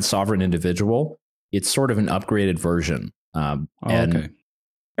you've read Sovereign Individual, it's sort of an upgraded version. Okay.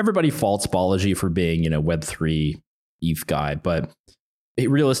 Everybody faults Balaji for being, Web3 ETH guy, but it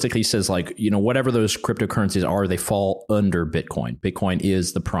realistically says whatever those cryptocurrencies are, they fall under Bitcoin. Bitcoin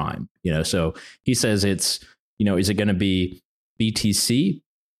is the prime, so he says it's, is it going to be BTC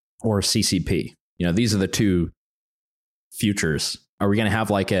or CCP? These are the two futures. Are we going to have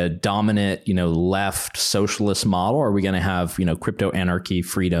like a dominant, left socialist model? Or are we going to have, crypto anarchy,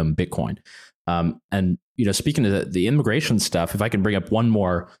 freedom, Bitcoin? And speaking of the immigration stuff, if I can bring up one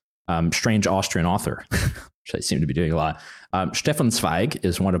more strange Austrian author, which I seem to be doing a lot, Stefan Zweig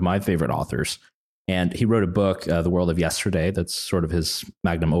is one of my favorite authors, and he wrote a book, The World of Yesterday, that's sort of his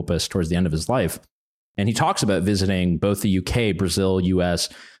magnum opus towards the end of his life. And he talks about visiting both the UK, Brazil, US,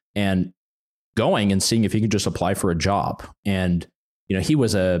 and going and seeing if he could just apply for a job. And he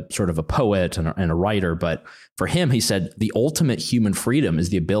was a sort of a poet and a writer, but for him, he said the ultimate human freedom is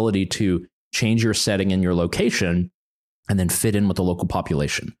the ability to change your setting and your location and then fit in with the local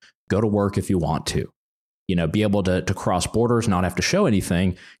population. Go to work if you want to, be able to cross borders, not have to show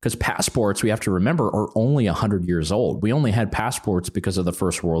anything, because passports, we have to remember, are only 100 years old. We only had passports because of the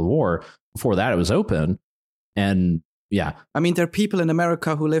First World War. Before that, it was open. And yeah. I mean, there are people in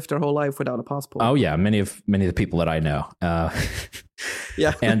America who live their whole life without a passport. Oh, yeah. Many of the people that I know.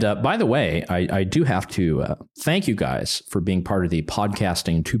 Yeah. And by the way, I do have to thank you guys for being part of the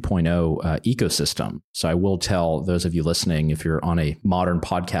podcasting 2.0 ecosystem. So I will tell those of you listening, if you're on a modern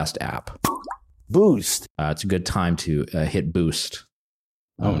podcast app, boost. It's a good time to hit boost.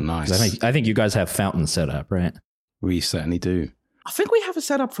 Oh, nice. I think you guys have Fountain set up, right? We certainly do. I think we have a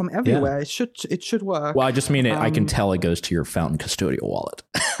setup from everywhere. Yeah. It should work. Well, I just mean I can tell it goes to your Fountain custodial wallet.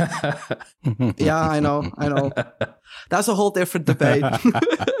 Yeah, I know. That's a whole different debate.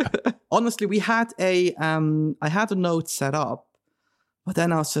 Honestly, we had I had a node set up, but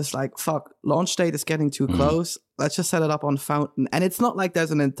then I was just like, fuck, launch date is getting too close. Let's just set it up on Fountain. And it's not like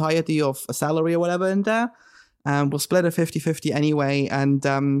there's an entirety of a salary or whatever in there. We'll split it 50-50 anyway. And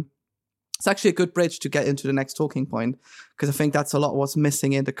it's actually a good bridge to get into the next talking point, because I think that's a lot of what's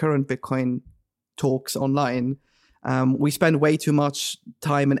missing in the current Bitcoin talks online. We spend way too much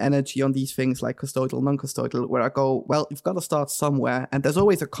time and energy on these things like custodial, non-custodial, where I go, well, you've got to start somewhere. And there's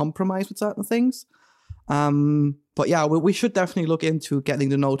always a compromise with certain things. But yeah, we should definitely look into getting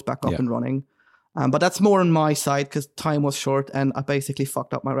the node back up and running. But that's more on my side because time was short and I basically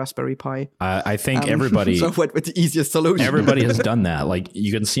fucked up my Raspberry Pi. I think everybody... So I went with the easiest solution. Everybody has done that. Like,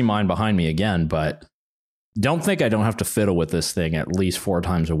 you can see mine behind me again, but don't think I don't have to fiddle with this thing at least 4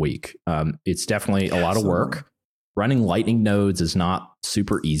 times a week. It's definitely a lot of work. Running Lightning nodes is not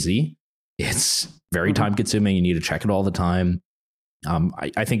super easy. It's very time consuming. You need to check it all the time.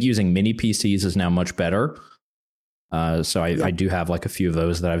 I think using mini PCs is now much better. So I do have like a few of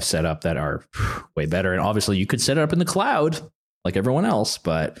those that I've set up that are way better. And obviously you could set it up in the cloud like everyone else,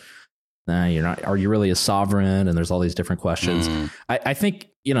 but you're not. Are you really a sovereign? And there's all these different questions. I think,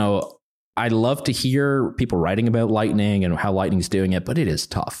 I love to hear people writing about Lightning and how Lightning's doing it, but it is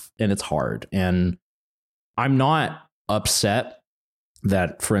tough and it's hard. And I'm not upset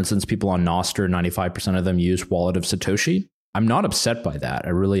that, for instance, people on Nostr, 95% of them use Wallet of Satoshi. I'm not upset by that. I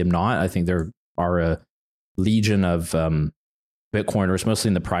really am not. I think there are a legion of Bitcoiners, mostly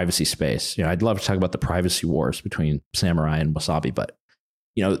in the privacy space. I'd love to talk about the privacy wars between Samurai and Wasabi, but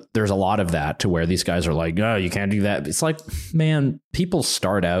there's a lot of that to where these guys are like, oh, you can't do that. It's like, man, people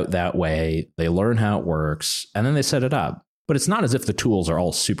start out that way. They learn how it works and then they set it up, but it's not as if the tools are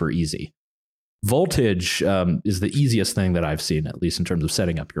all super easy. Voltage is the easiest thing that I've seen, at least in terms of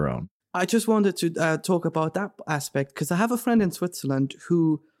setting up your own. I just wanted to talk about that aspect because I have a friend in Switzerland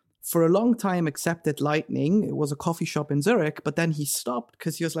who for a long time accepted Lightning. It was a coffee shop in Zurich, but then he stopped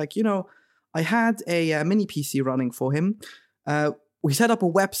because he was like, I had a mini PC running for him. We set up a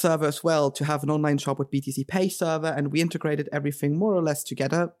web server as well to have an online shop with BTC Pay server, and we integrated everything more or less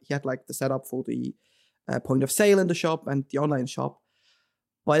together. He had like the setup for the point of sale in the shop and the online shop.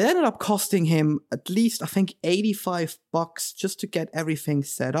 But it ended up costing him at least, I think, $85 just to get everything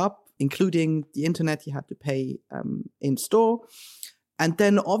set up, including the internet he had to pay in store. And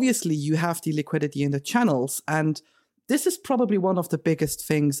then obviously you have the liquidity in the channels. And this is probably one of the biggest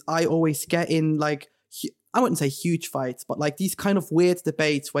things I always get in, like, I wouldn't say huge fights, but like these kind of weird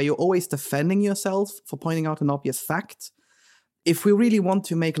debates where you're always defending yourself for pointing out an obvious fact. If we really want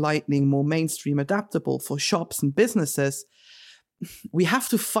to make Lightning more mainstream adaptable for shops and businesses, we have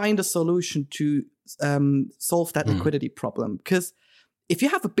to find a solution to solve that liquidity problem. Because if you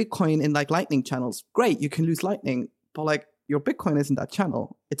have a Bitcoin in like Lightning channels, great, you can lose Lightning, but like your Bitcoin isn't that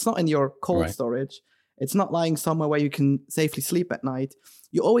channel. It's not in your cold storage. It's not lying somewhere where you can safely sleep at night.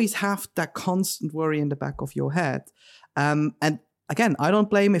 You always have that constant worry in the back of your head. And again, I don't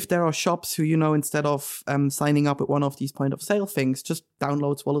blame if there are shops who, instead of signing up with one of these point of sale things, just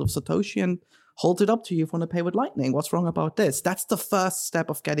downloads Wallet of Satoshi and holds it up to you if you want to pay with Lightning. What's wrong about this? That's the first step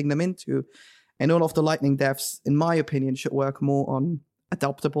of getting them into. And all of the Lightning devs, in my opinion, should work more on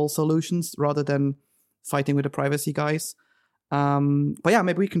adaptable solutions rather than fighting with the privacy guys. But yeah,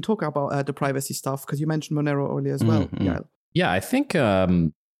 maybe we can talk about the privacy stuff because you mentioned Monero earlier as well. Yaël. Yeah, I think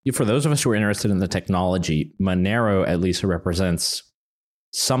for those of us who are interested in the technology, Monero at least represents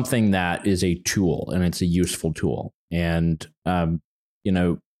something that is a tool, and it's a useful tool. And,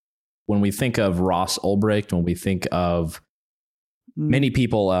 when we think of Ross Ulbricht, when we think of many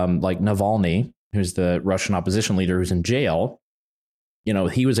people like Navalny, who's the Russian opposition leader who's in jail,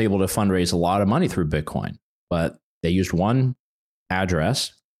 he was able to fundraise a lot of money through Bitcoin, but they used one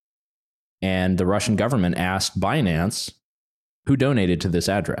address, and the Russian government asked Binance who donated to this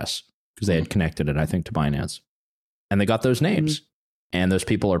address because they had connected it, I think, to Binance. And they got those names. And those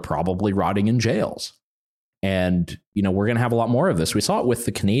people are probably rotting in jails. And, we're going to have a lot more of this. We saw it with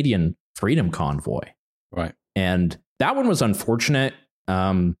the Canadian Freedom Convoy. Right. And that one was unfortunate.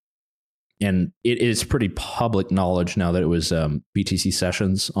 And it is pretty public knowledge now that it was BTC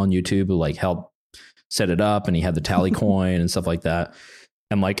Sessions on YouTube who helped set it up, and he had the tally coin and stuff like that.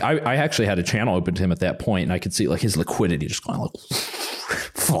 And I actually had a channel open to him at that point, and I could see his liquidity just going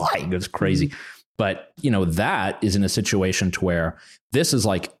flying. It was crazy. But, that is in a situation to where this is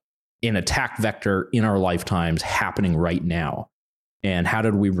like an attack vector in our lifetimes happening right now. And how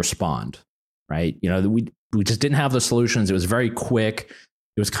did we respond? Right. We just didn't have the solutions. It was very quick.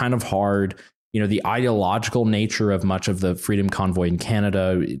 It was kind of hard. The ideological nature of much of the Freedom Convoy in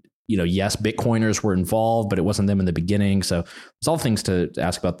Canada, yes, Bitcoiners were involved, but it wasn't them in the beginning. So there's all things to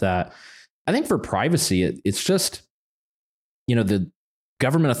ask about that. I think for privacy, it's just, the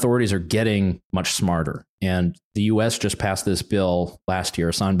government authorities are getting much smarter. And the US just passed this bill last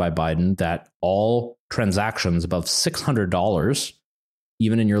year, signed by Biden, that all transactions above $600,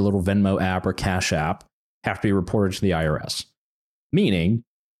 even in your little Venmo app or Cash app, have to be reported to the IRS. Meaning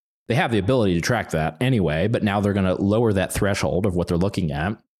they have the ability to track that anyway, but now they're going to lower that threshold of what they're looking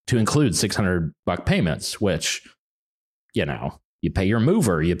at to include $600 payments, which, you pay your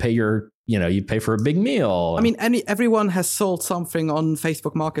mover, you pay you pay for a big meal. I mean, everyone has sold something on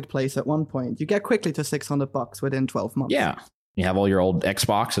Facebook Marketplace at one point. You get quickly to $600 within 12 months. Yeah. You have all your old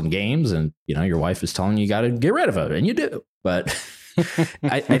Xbox and games, and, your wife is telling you got to get rid of it, and you do. But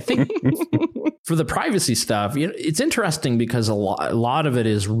I think for the privacy stuff, it's interesting because a lot of it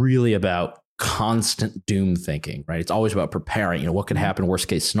is really about constant doom thinking, right? It's always about preparing, what could happen, worst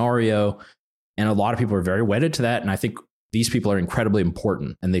case scenario. And a lot of people are very wedded to that. And I think these people are incredibly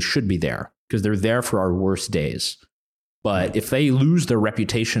important, and they should be there because they're there for our worst days. But if they lose their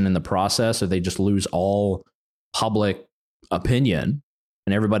reputation in the process, or they just lose all public opinion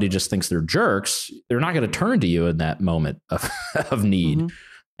and everybody just thinks they're jerks, they're not going to turn to you in that moment of need.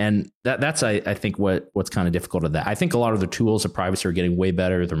 And that's, I think, what's kind of difficult of that. I think a lot of the tools of privacy are getting way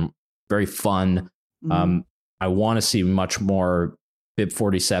better. They're very fun. I want to see much more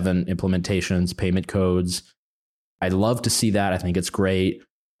BIP47 implementations, payment codes. I'd love to see that. I think it's great.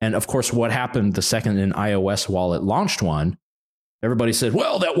 And of course, what happened the second an iOS wallet launched one, everybody said,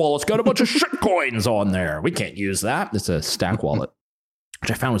 well, that wallet's got a bunch of shit coins on there. We can't use that. It's a stack wallet,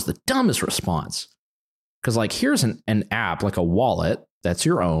 which I found was the dumbest response. Because here's an app, like a wallet that's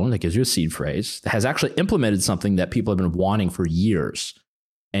your own, that gives you a seed phrase, that has actually implemented something that people have been wanting for years.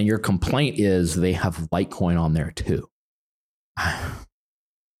 and your complaint is they have Litecoin on there too.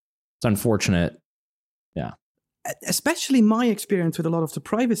 It's unfortunate. Yeah. Especially my experience with a lot of the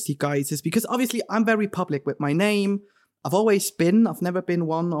privacy guys is because obviously I'm very public with my name. I've never been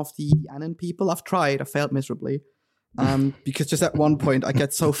one of the Anon people. I've tried, I failed miserably. Because just at one point I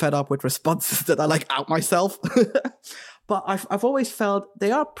get so fed up with responses that I like out myself. But I've always felt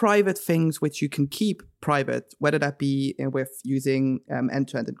they are private things which you can keep private, whether that be with using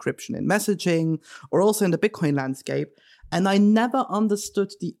end-to-end encryption in messaging or also in the Bitcoin landscape. And I never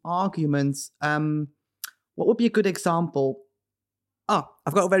understood the arguments. What would be a good example?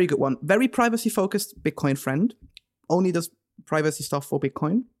 I've got a very good one. Very privacy-focused Bitcoin friend. Only does privacy stuff for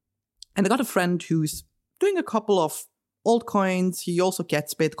Bitcoin. And I got a friend who's doing a couple of altcoins. He also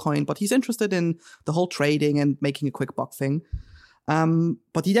gets Bitcoin, but he's interested in the whole trading and making a quick buck thing.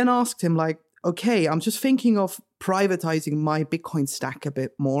 But he then asked him, like, okay, I'm just thinking of privatizing my Bitcoin stack a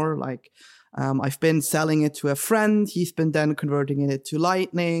bit more. Like, I've been selling it to a friend. He's been then converting it to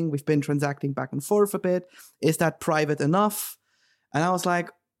Lightning. We've been transacting back and forth a bit. Is that private enough? And I was like,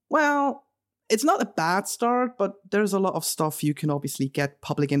 well, it's not a bad start, but there's a lot of stuff you can obviously get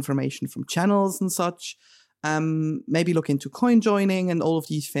public information from channels and such. Maybe look into coin joining and all of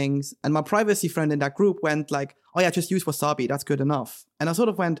these things. And my privacy friend in that group went like, oh yeah, just use Wasabi. That's good enough. And I sort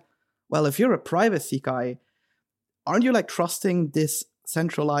of went, well, if you're a privacy guy, aren't you like trusting this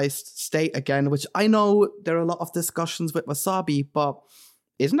centralized state again? Which I know there are a lot of discussions with Wasabi, but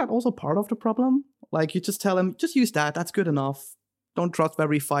isn't that also part of the problem? Like you just tell him, just use that. That's good enough. Don't trust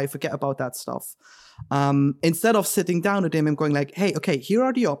verify, forget about that stuff. Instead of sitting down with him and going like, hey, okay, here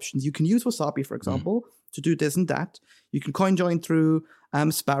are the options. You can use Wasabi, for example, to do this and that. You can coin join through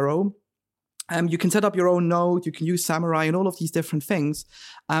Sparrow. You can set up your own node. You can use Samurai and all of these different things.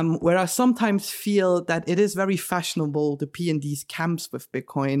 Where I sometimes feel that it is very fashionable to be in these camps with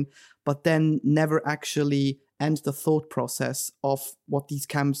Bitcoin, but then never actually end the thought process of what these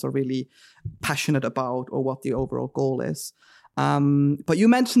camps are really passionate about or what the overall goal is. But you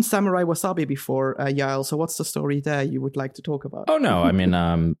mentioned Samurai Wasabi before, Yael. So what's the story there you would like to talk about? Oh no, I mean,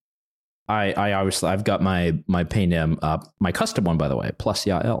 I obviously I've got my payname up, my custom one by the way, plus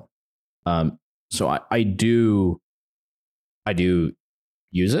Yael. So I do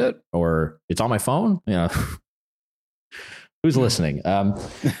use it, or it's on my phone. You know, who's listening?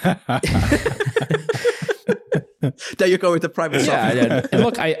 There you go with the private stuff. Yeah, and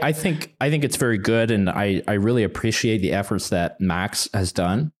look, I think it's very good, and I really appreciate the efforts that Max has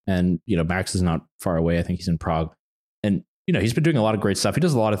done. And you know, Max is not far away. I think he's in Prague, and you know, he's been doing a lot of great stuff. He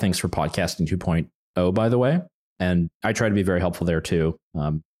does a lot of things for podcasting 2.0, by the way, and I try to be very helpful there too,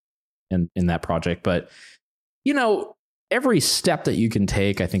 in that project. But you know, every step that you can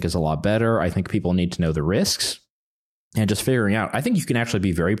take, I think, is a lot better. I think people need to know the risks. And just figuring out, I think you can actually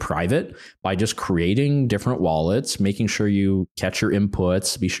be very private by just creating different wallets, making sure you catch your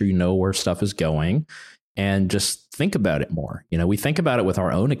inputs, be sure you know where stuff is going, and just think about it more. You know, we think about it with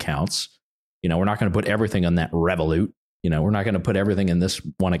our own accounts. You know, we're not going to put everything on that Revolut. You know, we're not going to put everything in this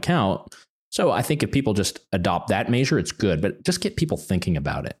one account. So I think if people just adopt that measure, it's good, but just get people thinking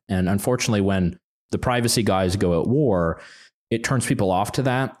about it. And unfortunately, when the privacy guys go at war, it turns people off to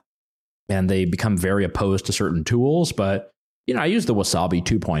that. And they become very opposed to certain tools. But, you know, I use the Wasabi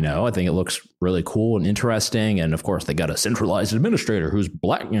 2.0. I think it looks really cool and interesting. And of course, they got a centralized administrator who's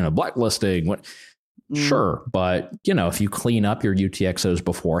blacklisting. Sure. But, you know, if you clean up your UTXOs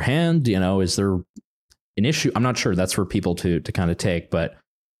beforehand, you know, is there an issue? I'm not sure. That's for people to kind of take. But,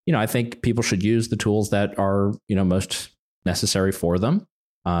 you know, I think people should use the tools that are, you know, most necessary for them.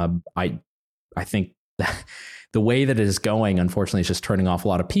 I think that the way that it is going, unfortunately, is just turning off a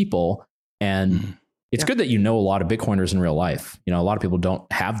lot of people. And it's good that you know a lot of Bitcoiners in real life. You know, a lot of people don't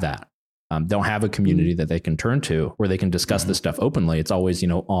have that, don't have a community that they can turn to where they can discuss this stuff openly. It's always, you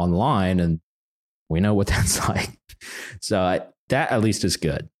know, online, and we know what that's like. So that at least is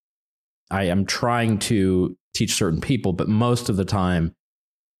good. I am trying to teach certain people, but most of the time,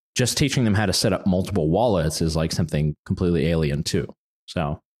 just teaching them how to set up multiple wallets is like something completely alien too.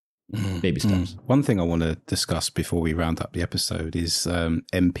 So baby steps. One thing I want to discuss before we round up the episode is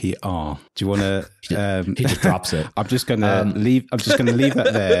MPR. Do you want to? He just drops it. I'm just going to leave. I'm just going to leave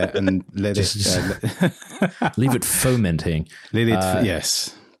that there and let it leave it fomenting.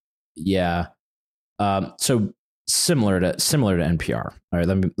 Yes. Yeah. So similar to NPR. All right.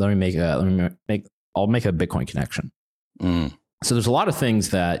 I'll make a Bitcoin connection. So there's a lot of things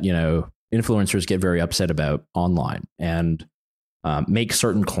that, you know, influencers get very upset about online and make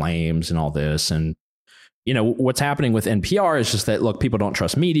certain claims and all this. And what's happening with NPR is just that, look, people don't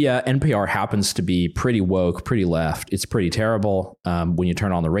trust media. NPR happens to be pretty woke, pretty left. It's pretty terrible. When you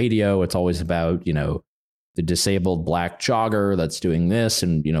turn on the radio, it's always about, the disabled black jogger that's doing this.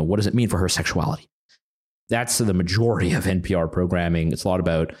 And, what does it mean for her sexuality? That's the majority of NPR programming. It's a lot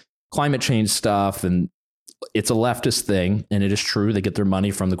about climate change stuff. And it's a leftist thing. And it is true. They get their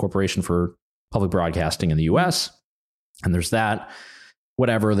money from the Corporation for Public Broadcasting in the US. And there's that.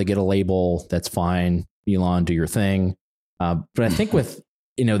 Whatever, they get a label. That's fine. Elon, do your thing. But I think with,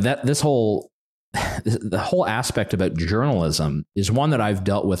 the whole aspect about journalism is one that I've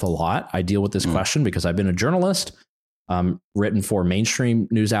dealt with a lot. I deal with this question because I've been a journalist, written for mainstream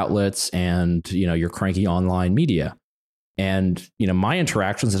news outlets and, your cranky online media. And, my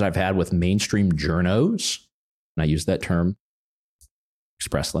interactions that I've had with mainstream journos, and I use that term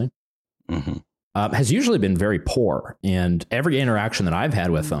expressly, has usually been very poor. And every interaction that I've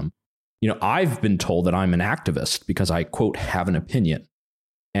had with them, I've been told that I'm an activist because I, quote, have an opinion.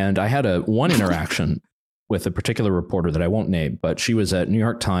 And I had one interaction with a particular reporter that I won't name, but she was a New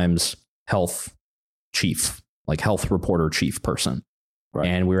York Times health chief, like health reporter chief person. Right.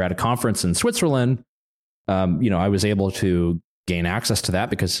 And we were at a conference in Switzerland. I was able to gain access to that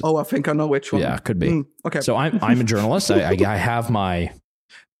because... Oh, I think I know which one. Yeah, could be. Okay. So I'm a journalist. I have my...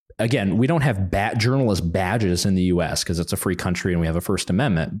 Again, we don't have journalist badges in the US because it's a free country and we have a First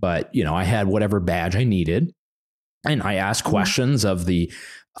Amendment. But, I had whatever badge I needed. And I asked questions of the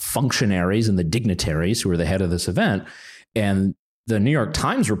functionaries and the dignitaries who were the head of this event. And the New York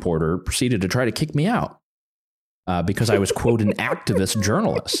Times reporter proceeded to try to kick me out because I was, quote, an activist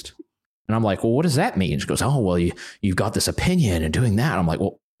journalist. And I'm like, well, what does that mean? She goes, oh, well, you've got this opinion and doing that. I'm like,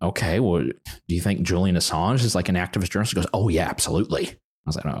 well, okay. Well, do you think Julian Assange is like an activist journalist? She goes, oh, yeah, absolutely. I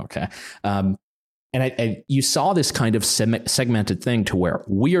was like, oh, okay. And you saw this kind of segmented thing to where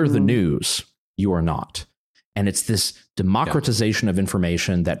we are the news, you are not. And it's this democratization of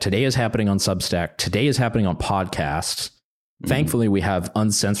information that today is happening on Substack. Today is happening on podcasts. Thankfully, we have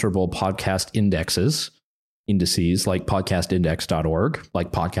uncensorable podcast indices like podcastindex.org,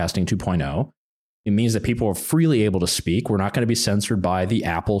 like podcasting 2.0. It means that people are freely able to speak. We're not going to be censored by the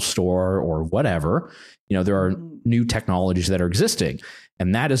Apple Store or whatever. There are new technologies that are existing,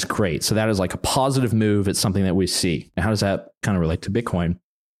 and that is great. So that is like a positive move. It's something that we see. Now, how does that kind of relate to Bitcoin?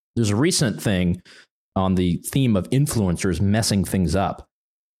 There's a recent thing on the theme of influencers messing things up.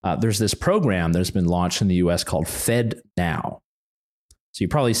 There's this program that has been launched in the US called Fed Now. So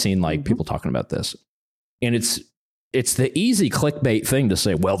you've probably seen people talking about this. And it's the easy clickbait thing to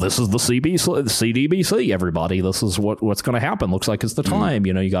say, well, this is the CDBC, everybody. This is what's going to happen. Looks like it's the time.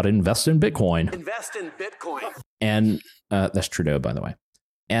 You got to invest in Bitcoin. Invest in Bitcoin. And that's Trudeau, by the way.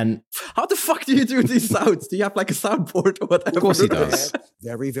 And how the fuck do you do these sounds? Do you have like a soundboard or whatever? Of course he does.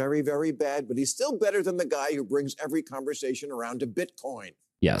 Very, very, very bad. But he's still better than the guy who brings every conversation around to Bitcoin.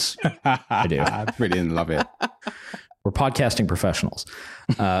 Yes, I do. Brilliant. Love it. We're podcasting professionals.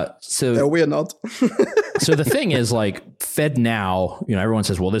 So no, we're not. So the thing is, like, Fed Now, everyone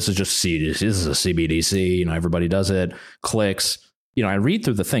says, well, this is just this is a CBDC. Everybody does it, clicks. I read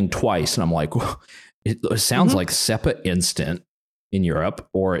through the thing twice and I'm like, well, it sounds like SEPA Instant in Europe,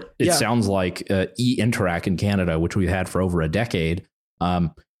 or it sounds like e-Interac in Canada, which we've had for over a decade.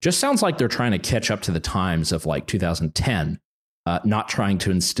 Just sounds like they're trying to catch up to the times of like 2010, not trying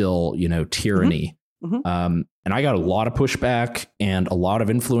to instill, tyranny. And I got a lot of pushback, and a lot of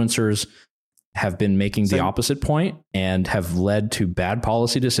influencers have been making the opposite point and have led to bad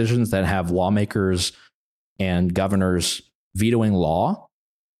policy decisions that have lawmakers and governors vetoing law.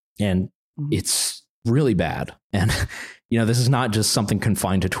 And it's really bad. And this is not just something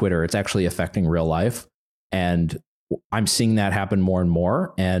confined to Twitter. It's actually affecting real life. And I'm seeing that happen more and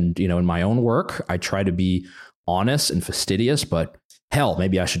more. And, in my own work, I try to be honest and fastidious, but hell,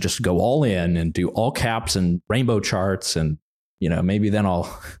 maybe I should just go all in and do all caps and rainbow charts. And, maybe then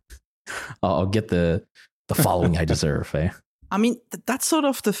I'll get the following I deserve. Eh? I mean, that's sort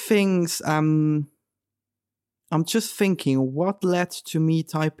of the things. I'm just thinking, what led to me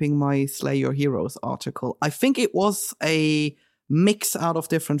typing my Slay Your Heroes article? I think it was a mix out of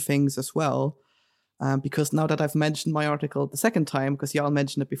different things as well. Because now that I've mentioned my article the second time, because Yaël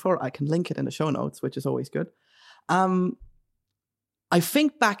mentioned it before, I can link it in the show notes, which is always good. I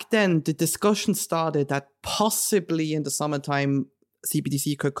think back then the discussion started that possibly in the summertime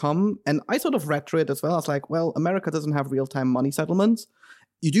CBDC could come. And I sort of read through it as well. I was like, well, America doesn't have real-time money settlements.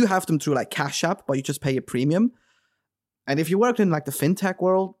 You do have them through like Cash App, but you just pay a premium. And if you worked in like the fintech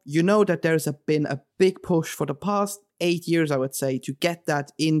world, you know that there's been a big push for the past 8 years, I would say, to get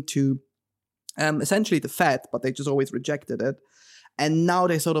that into essentially the Fed, but they just always rejected it. And now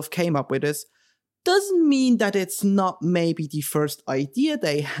they sort of came up with this. doesn't mean that it's not maybe the first idea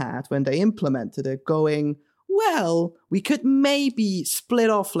they had when they implemented it, going, well, we could maybe split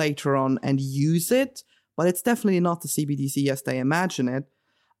off later on and use it, but it's definitely not the CBDC as they imagine it.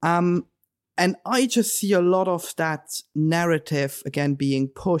 And I just see a lot of that narrative, again, being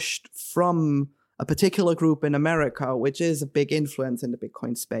pushed from a particular group in America, which is a big influence in the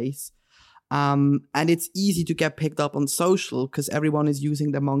Bitcoin space. And it's easy to get picked up on social because everyone is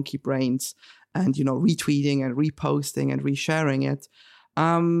using their monkey brains and, retweeting and reposting and resharing it.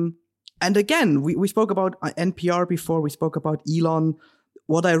 And again, we spoke about NPR before, we spoke about Elon.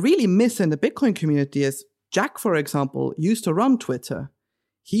 What I really miss in the Bitcoin community is Jack, for example, used to run Twitter.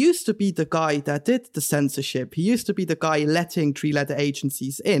 He used to be the guy that did the censorship. He used to be the guy letting three-letter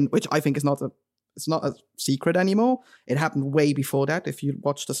agencies in, which I think is not a secret anymore. It happened way before that, if you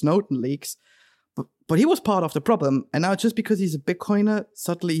watch the Snowden leaks. But he was part of the problem. And now just because he's a Bitcoiner,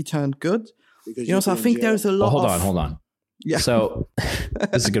 suddenly he turned good. So I think there's a lot Hold on. Yeah. So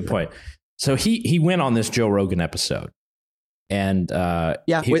this is a good point. So he went on this Joe Rogan episode. And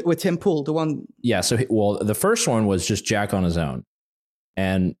with Tim Pool, the one. Yeah. So the first one was just Jack on his own.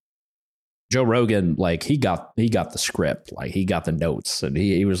 And Joe Rogan, like he got the script, like he got the notes, and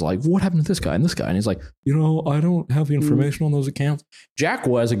he was like, what happened to this guy and this guy? And he's like, I don't have the information on those accounts. Jack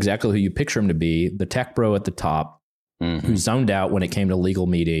was exactly who you picture him to be, the tech bro at the top, who zoned out when it came to legal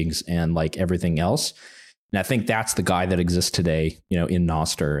meetings and like everything else. And I think that's the guy that exists today, in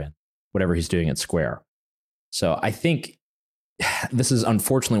Nostr and whatever he's doing at Square. So I think this is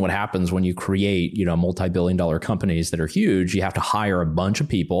unfortunately what happens when you create, multi-billion-dollar companies that are huge. You have to hire a bunch of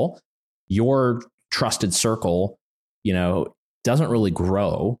people. Your trusted circle, doesn't really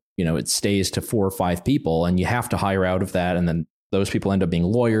grow. It stays to 4 or 5 people, and you have to hire out of that. And then those people end up being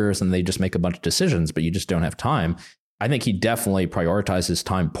lawyers, and they just make a bunch of decisions, but you just don't have time. I think he definitely prioritized his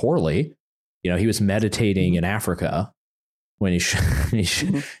time poorly. He was meditating in Africa when he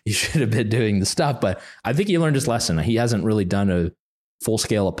should have been doing the stuff. But I think he learned his lesson. He hasn't really done a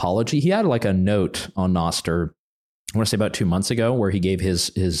full-scale apology. He had like a note on Nostr, I want to say about 2 months ago, where he gave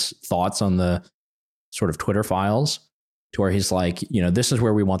his thoughts on the sort of Twitter files, to where he's like, this is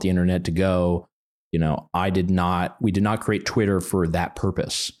where we want the internet to go. We did not create Twitter for that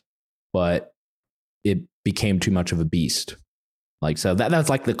purpose, but it became too much of a beast. Like, so that's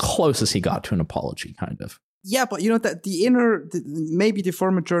like the closest he got to an apology, kind of. Yeah, but that maybe the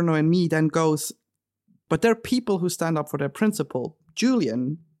former journo in me then goes, but there are people who stand up for their principle.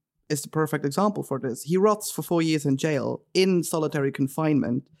 Julian is the perfect example for this. He rots for 4 years in jail in solitary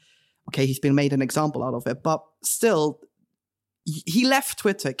confinement. Okay, he's been made an example out of it, but still, he left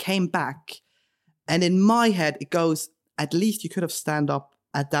Twitter, came back, and in my head, it goes, at least you could have stand up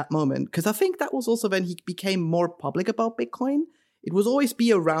at that moment. Because I think that was also when he became more public about Bitcoin. It was always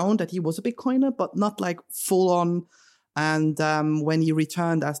be around that he was a Bitcoiner, but not like full on. And when he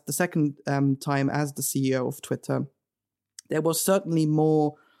returned as the second time as the CEO of Twitter, there was certainly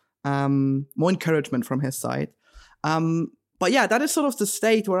more encouragement from his side. But yeah, that is sort of the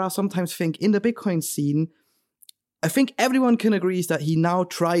state where I sometimes think in the Bitcoin scene, I think everyone can agree that he now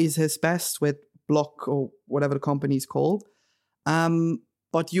tries his best with Block or whatever the company is called.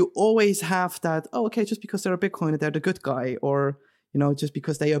 But you always have that, just because they're a Bitcoiner, they're the good guy, or just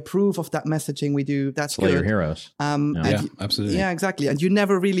because they approve of that messaging we do, that's good. Your heroes. Absolutely. Yeah, exactly. And you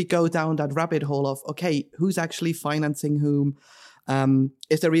never really go down that rabbit hole of, who's actually financing whom?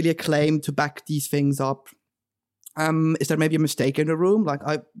 Is there really a claim to back these things up? Is there maybe a mistake in the room? Like,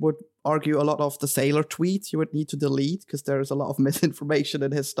 I would argue a lot of the Sailor tweets you would need to delete because there's a lot of misinformation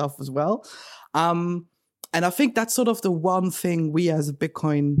in his stuff as well. And I think that's sort of the one thing we as a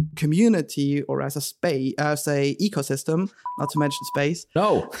Bitcoin community or as a ecosystem, not to mention space,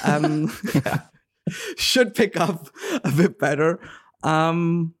 should pick up a bit better.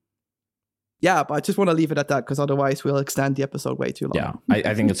 Yeah, but I just want to leave it at that because otherwise we'll extend the episode way too long. Yeah,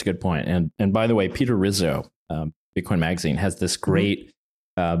 I think it's a good point. And by the way, Peter Rizzo, Bitcoin Magazine, has this great,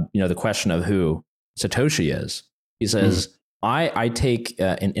 the question of who Satoshi is. He says, I take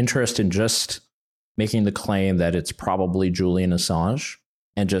an interest in just making the claim that it's probably Julian Assange,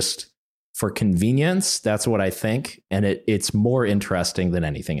 and just for convenience, that's what I think. And it's more interesting than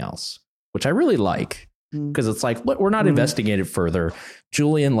anything else, which I really like, because it's like, look, we're not investigating it further.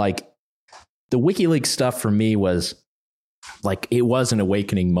 Julian, like, the WikiLeaks stuff for me was like, it was an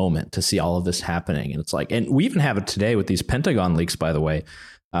awakening moment to see all of this happening. And it's like, and we even have it today with these Pentagon leaks, by the way.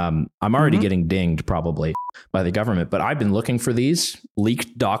 I'm already getting dinged probably by the government, but I've been looking for these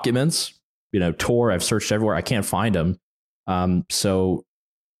leaked documents, Tor, I've searched everywhere. I can't find them. So,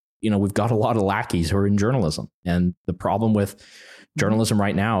 we've got a lot of lackeys who are in journalism. And the problem with journalism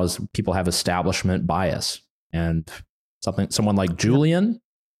right now is people have establishment bias, and someone like Julian,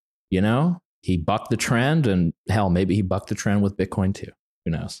 he bucked the trend, and hell, maybe he bucked the trend with Bitcoin too.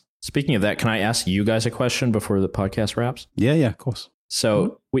 Who knows? Speaking of that, can I ask you guys a question before the podcast wraps? Yeah, of course.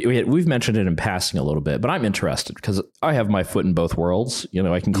 So we've mentioned it in passing a little bit, but I'm interested because I have my foot in both worlds.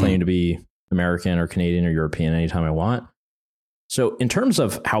 I can claim to be American or Canadian or European anytime I want. So in terms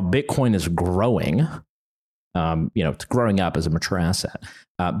of how Bitcoin is growing, it's growing up as a mature asset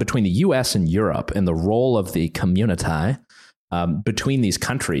between the US and Europe and the role of the community between these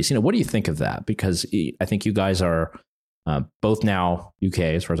countries. What do you think of that? Because I think you guys are both now UK,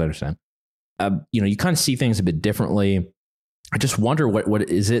 as far as I understand. You kind of see things a bit differently. I just wonder what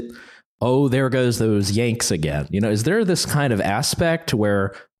is it? Oh, there goes those Yanks again. Is there this kind of aspect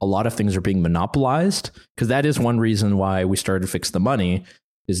where a lot of things are being monopolized? Because that is one reason why we started Fix the Money,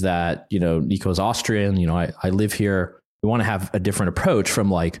 is that, Nico's Austrian, I live here. We want to have a different approach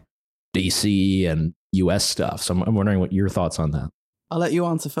from like DC and US stuff. So I'm wondering what your thoughts on that. I'll let you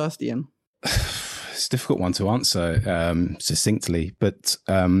answer first, Ian. It's a difficult one to answer succinctly, but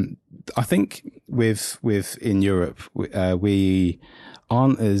I think with in Europe, we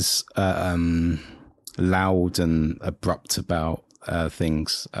aren't as loud and abrupt about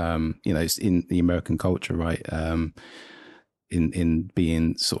things. It's in the American culture, right? In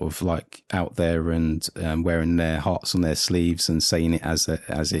being sort of like out there and wearing their hearts on their sleeves and saying it as it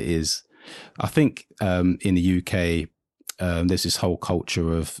is. I think in the UK, there's this whole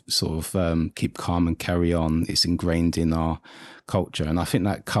culture of sort of keep calm and carry on. It's ingrained in our culture. And I think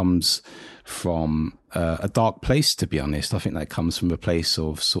that comes from a dark place, to be honest. I think that comes from a place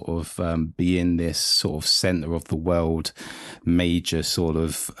of sort of being this sort of center of the world, major sort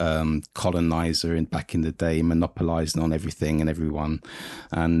of colonizer back in the day, monopolizing on everything and everyone.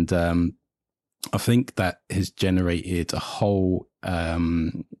 And I think that has generated a whole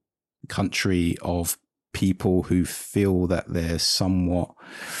country of people who feel that they're somewhat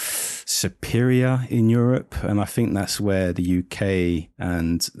superior in Europe. And I think that's where the UK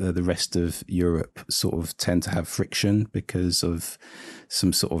and the rest of Europe sort of tend to have friction because of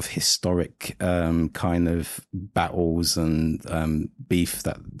some sort of historic kind of battles and beef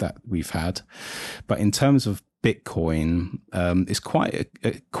that we've had. But in terms of Bitcoin, it's quite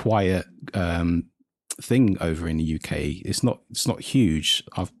a quiet thing over in the UK. It's not huge.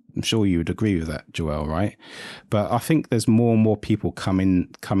 I'm sure you would agree with that, Joel, right? But I think there's more and more people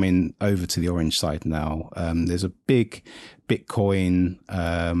coming over to the orange side now. There's a big Bitcoin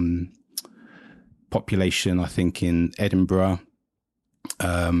population, I think, in Edinburgh.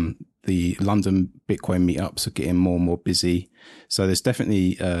 The London Bitcoin meetups are getting more and more busy. So there's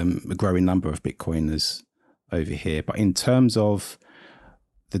definitely a growing number of Bitcoiners over here. But in terms of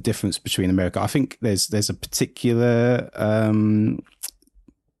the difference between America, I think there's a particular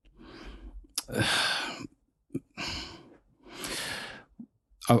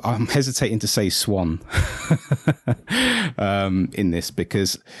I'm hesitating to say swan in this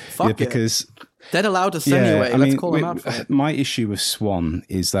because that allowed us anyway. Let's call them out for it. My issue with Swan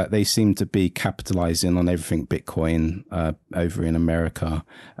is that they seem to be capitalizing on everything Bitcoin over in America,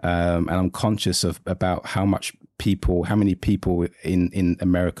 and I'm conscious about how many people in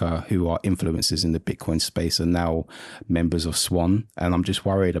America who are influencers in the Bitcoin space are now members of Swan. And I'm just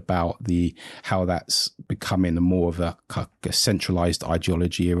worried about how that's becoming more of a centralized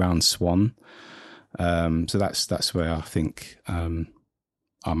ideology around Swan. So that's where I think I'm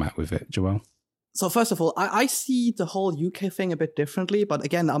at with it, Joel. So first of all, I see the whole UK thing a bit differently. But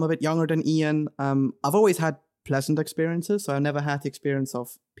again, I'm a bit younger than Ian. I've always had pleasant experiences. So I've never had the experience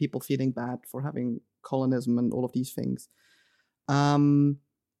of people feeling bad for having colonism and all of these things. But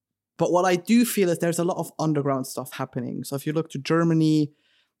what I do feel is there's a lot of underground stuff happening. So if you look to Germany,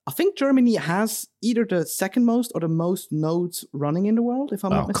 I think Germany has either the second most or the most nodes running in the world, if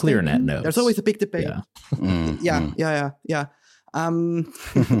I'm not mistaken. ClearNet nodes. There's always a big debate. Yeah.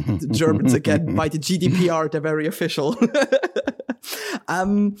 The Germans, again, by the GDPR, they're very official.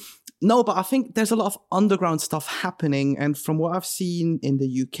 No, but I think there's a lot of underground stuff happening. And from what I've seen in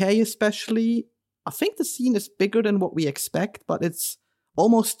the UK especially, I think the scene is bigger than what we expect, but it's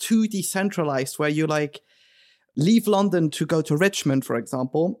almost too decentralized, where you like leave London to go to Richmond, for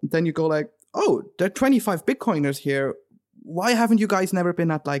example. Then you go like, oh, there are 25 Bitcoiners here. Why haven't you guys never been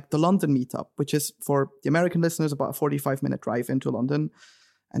at like the London meetup, which is for the American listeners about a 45-minute drive into London?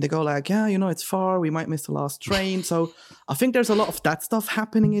 And they go like, yeah, it's far. We might miss the last train. So I think there's a lot of that stuff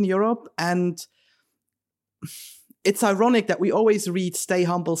happening in Europe. And it's ironic that we always read stay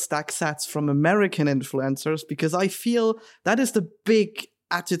humble, stack sats from American influencers, because I feel that is the big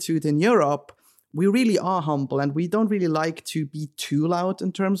attitude in Europe, we really are humble, and we don't really like to be too loud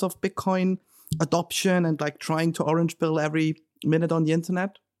in terms of Bitcoin adoption and like trying to orange pill every minute on the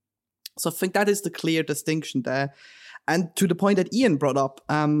internet. So I think that is the clear distinction there. And to the point that Ian brought up,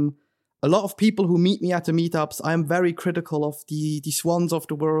 a lot of people who meet me at the meetups, I'm very critical of the Swans of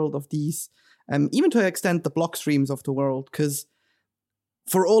the world, of these, even to an extent, the Blockstreams of the world, because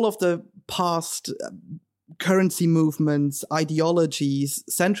for all of the past currency movements, ideologies,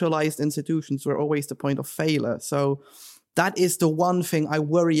 centralized institutions were always the point of failure. So that is the one thing I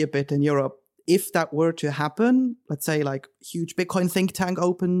worry a bit in Europe. If that were to happen, let's say like huge Bitcoin think tank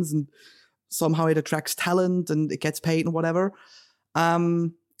opens and somehow it attracts talent and it gets paid and whatever,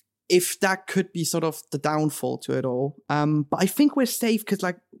 if that could be sort of the downfall to it all. But I think we're safe because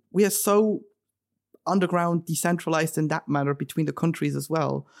like we are so underground decentralized in that manner between the countries as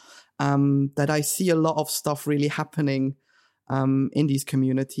well, that I see a lot of stuff really happening in these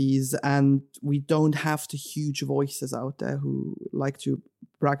communities, and we don't have the huge voices out there who like to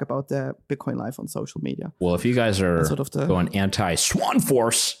brag about their Bitcoin life on social media. Well, if you guys are sort of going anti-Swan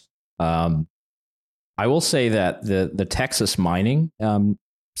Force, I will say that the Texas mining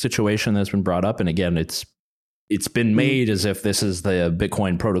situation that's been brought up, and again, it's been made as if this is the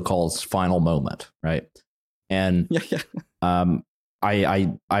Bitcoin protocol's final moment, right? And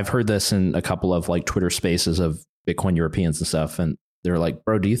I've heard this in a couple of like Twitter spaces of Bitcoin Europeans and stuff, and they're like,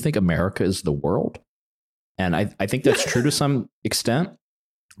 bro, do you think America is the world? And I think that's true to some extent.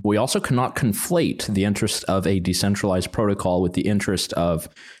 We also cannot conflate the interest of a decentralized protocol with the interest of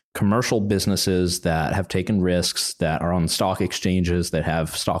commercial businesses that have taken risks, that are on stock exchanges, that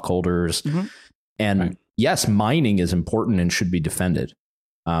have stockholders. And yes, mining is important and should be defended.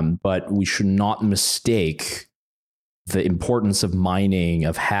 But we should not mistake the importance of mining,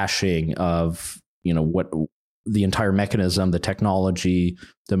 of hashing, of, what the entire mechanism, the technology,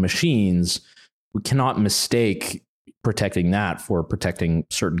 the machines. We cannot mistake protecting that for protecting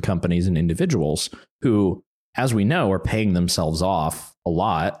certain companies and individuals who, as we know, are paying themselves off a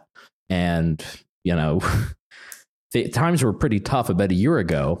lot. And, the times were pretty tough about a year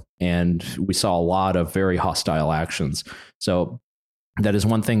ago, and we saw a lot of very hostile actions. So that is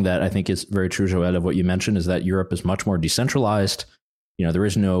one thing that I think is very true, Joël, of what you mentioned, is that Europe is much more decentralized. There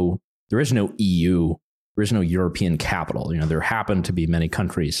is no EU, there is no European capital. There happen to be many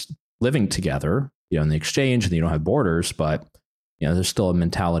countries living together, in the exchange, and you don't have borders, but there's still a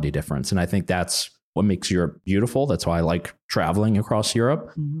mentality difference. And I think that's what makes Europe beautiful. That's why I like traveling across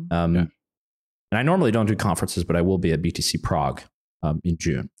Europe. And I normally don't do conferences, but I will be at BTC Prague in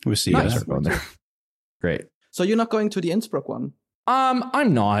June. We'll see you guys are going there. Great. So you're not going to the Innsbruck one?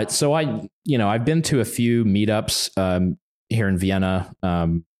 I'm not. So I've been to a few meetups here in Vienna.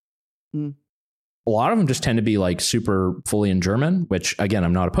 A lot of them just tend to be like super fully in German, which again,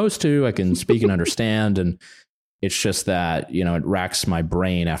 I'm not opposed to. I can speak and understand. And it's just that, it racks my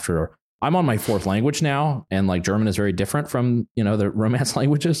brain after I'm on my fourth language now. And like German is very different from, the Romance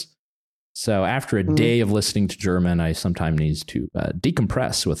languages. So after a day of listening to German, I sometimes need to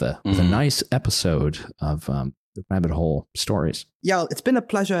decompress with a nice episode of the Rabbit Hole Stories. Yeah, it's been a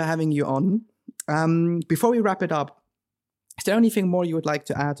pleasure having you on. Before we wrap it up, is there anything more you would like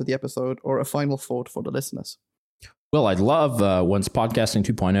to add to the episode, or a final thought for the listeners? Well, I'd love once Podcasting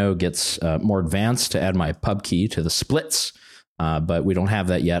 2.0 gets more advanced to add my pub key to the splits, but we don't have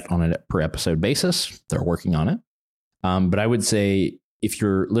that yet on a per episode basis. They're working on it. But I would say if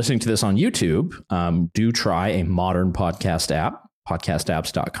you're listening to this on YouTube, do try a modern podcast app,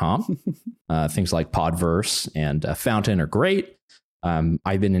 podcastapps.com. Things like Podverse and Fountain are great.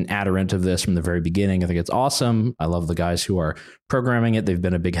 I've been an adherent of this from the very beginning. I think it's awesome. I love the guys who are programming it. They've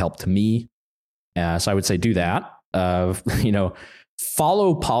been a big help to me. So I would say do that.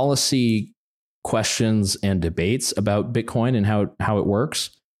 Follow policy questions and debates about Bitcoin and how it works.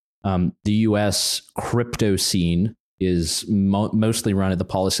 The US crypto scene is mostly run at the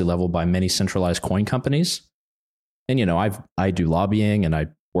policy level by many centralized coin companies. And, I do lobbying and I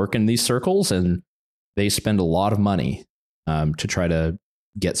work in these circles, and they spend a lot of money to try to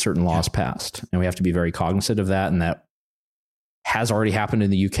get certain laws passed. And we have to be very cognizant of that. And that has already happened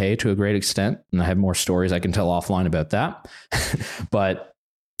in the UK to a great extent. And I have more stories I can tell offline about that. But,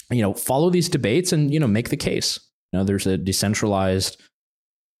 follow these debates and, make the case. There's a decentralized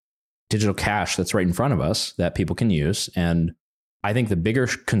digital cash that's right in front of us that people can use. And I think the bigger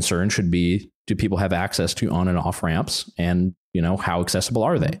concern should be, do people have access to on and off ramps? And, how accessible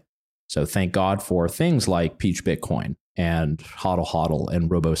are they? So thank God for things like Peach Bitcoin and HODL HODL and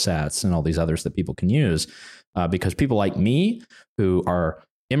RoboSats and all these others that people can use, because people like me who are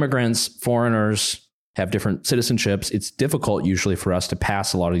immigrants, foreigners, have different citizenships, it's difficult usually for us to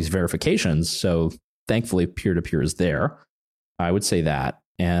pass a lot of these verifications. So thankfully, peer-to-peer is there. I would say that.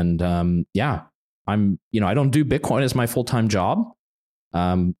 And I don't do Bitcoin as my full-time job.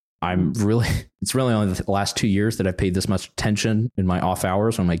 It's really only the last 2 years that I've paid this much attention in my off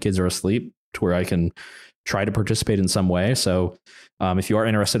hours when my kids are asleep to where I can try to participate in some way. So if you are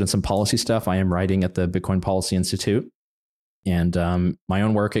interested in some policy stuff, I am writing at the Bitcoin Policy Institute. And my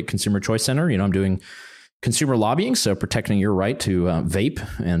own work at Consumer Choice Center, I'm doing consumer lobbying, so protecting your right to vape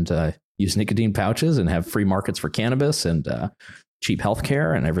and use nicotine pouches and have free markets for cannabis and cheap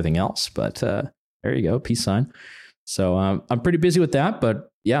healthcare and everything else. But there you go, peace sign. So I'm pretty busy with that. But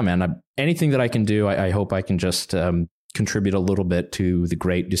yeah, man, anything that I can do, I hope I can just contribute a little bit to the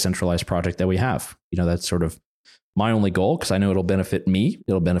great decentralized project that we have. That's sort of my only goal, because I know it'll benefit me,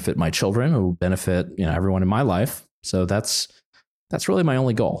 it'll benefit my children, it'll benefit everyone in my life. So that's really my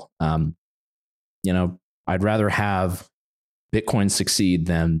only goal. I'd rather have Bitcoin succeed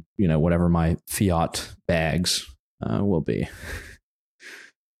than whatever my fiat bags will be.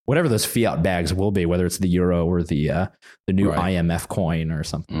 Whatever those fiat bags will be, whether it's the euro or the new IMF coin or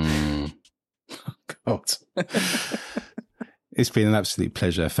something. God. It's been an absolute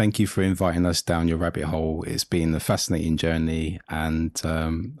pleasure. Thank you for inviting us down your rabbit hole. It's been a fascinating journey, and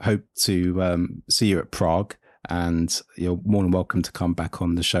hope to see you at Prague. And you're more than welcome to come back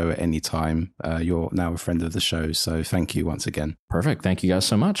on the show at any time. You're now a friend of the show, so thank you once again. Perfect. Thank you guys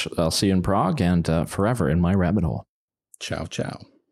so much. I'll see you in Prague and forever in my rabbit hole. Ciao, ciao.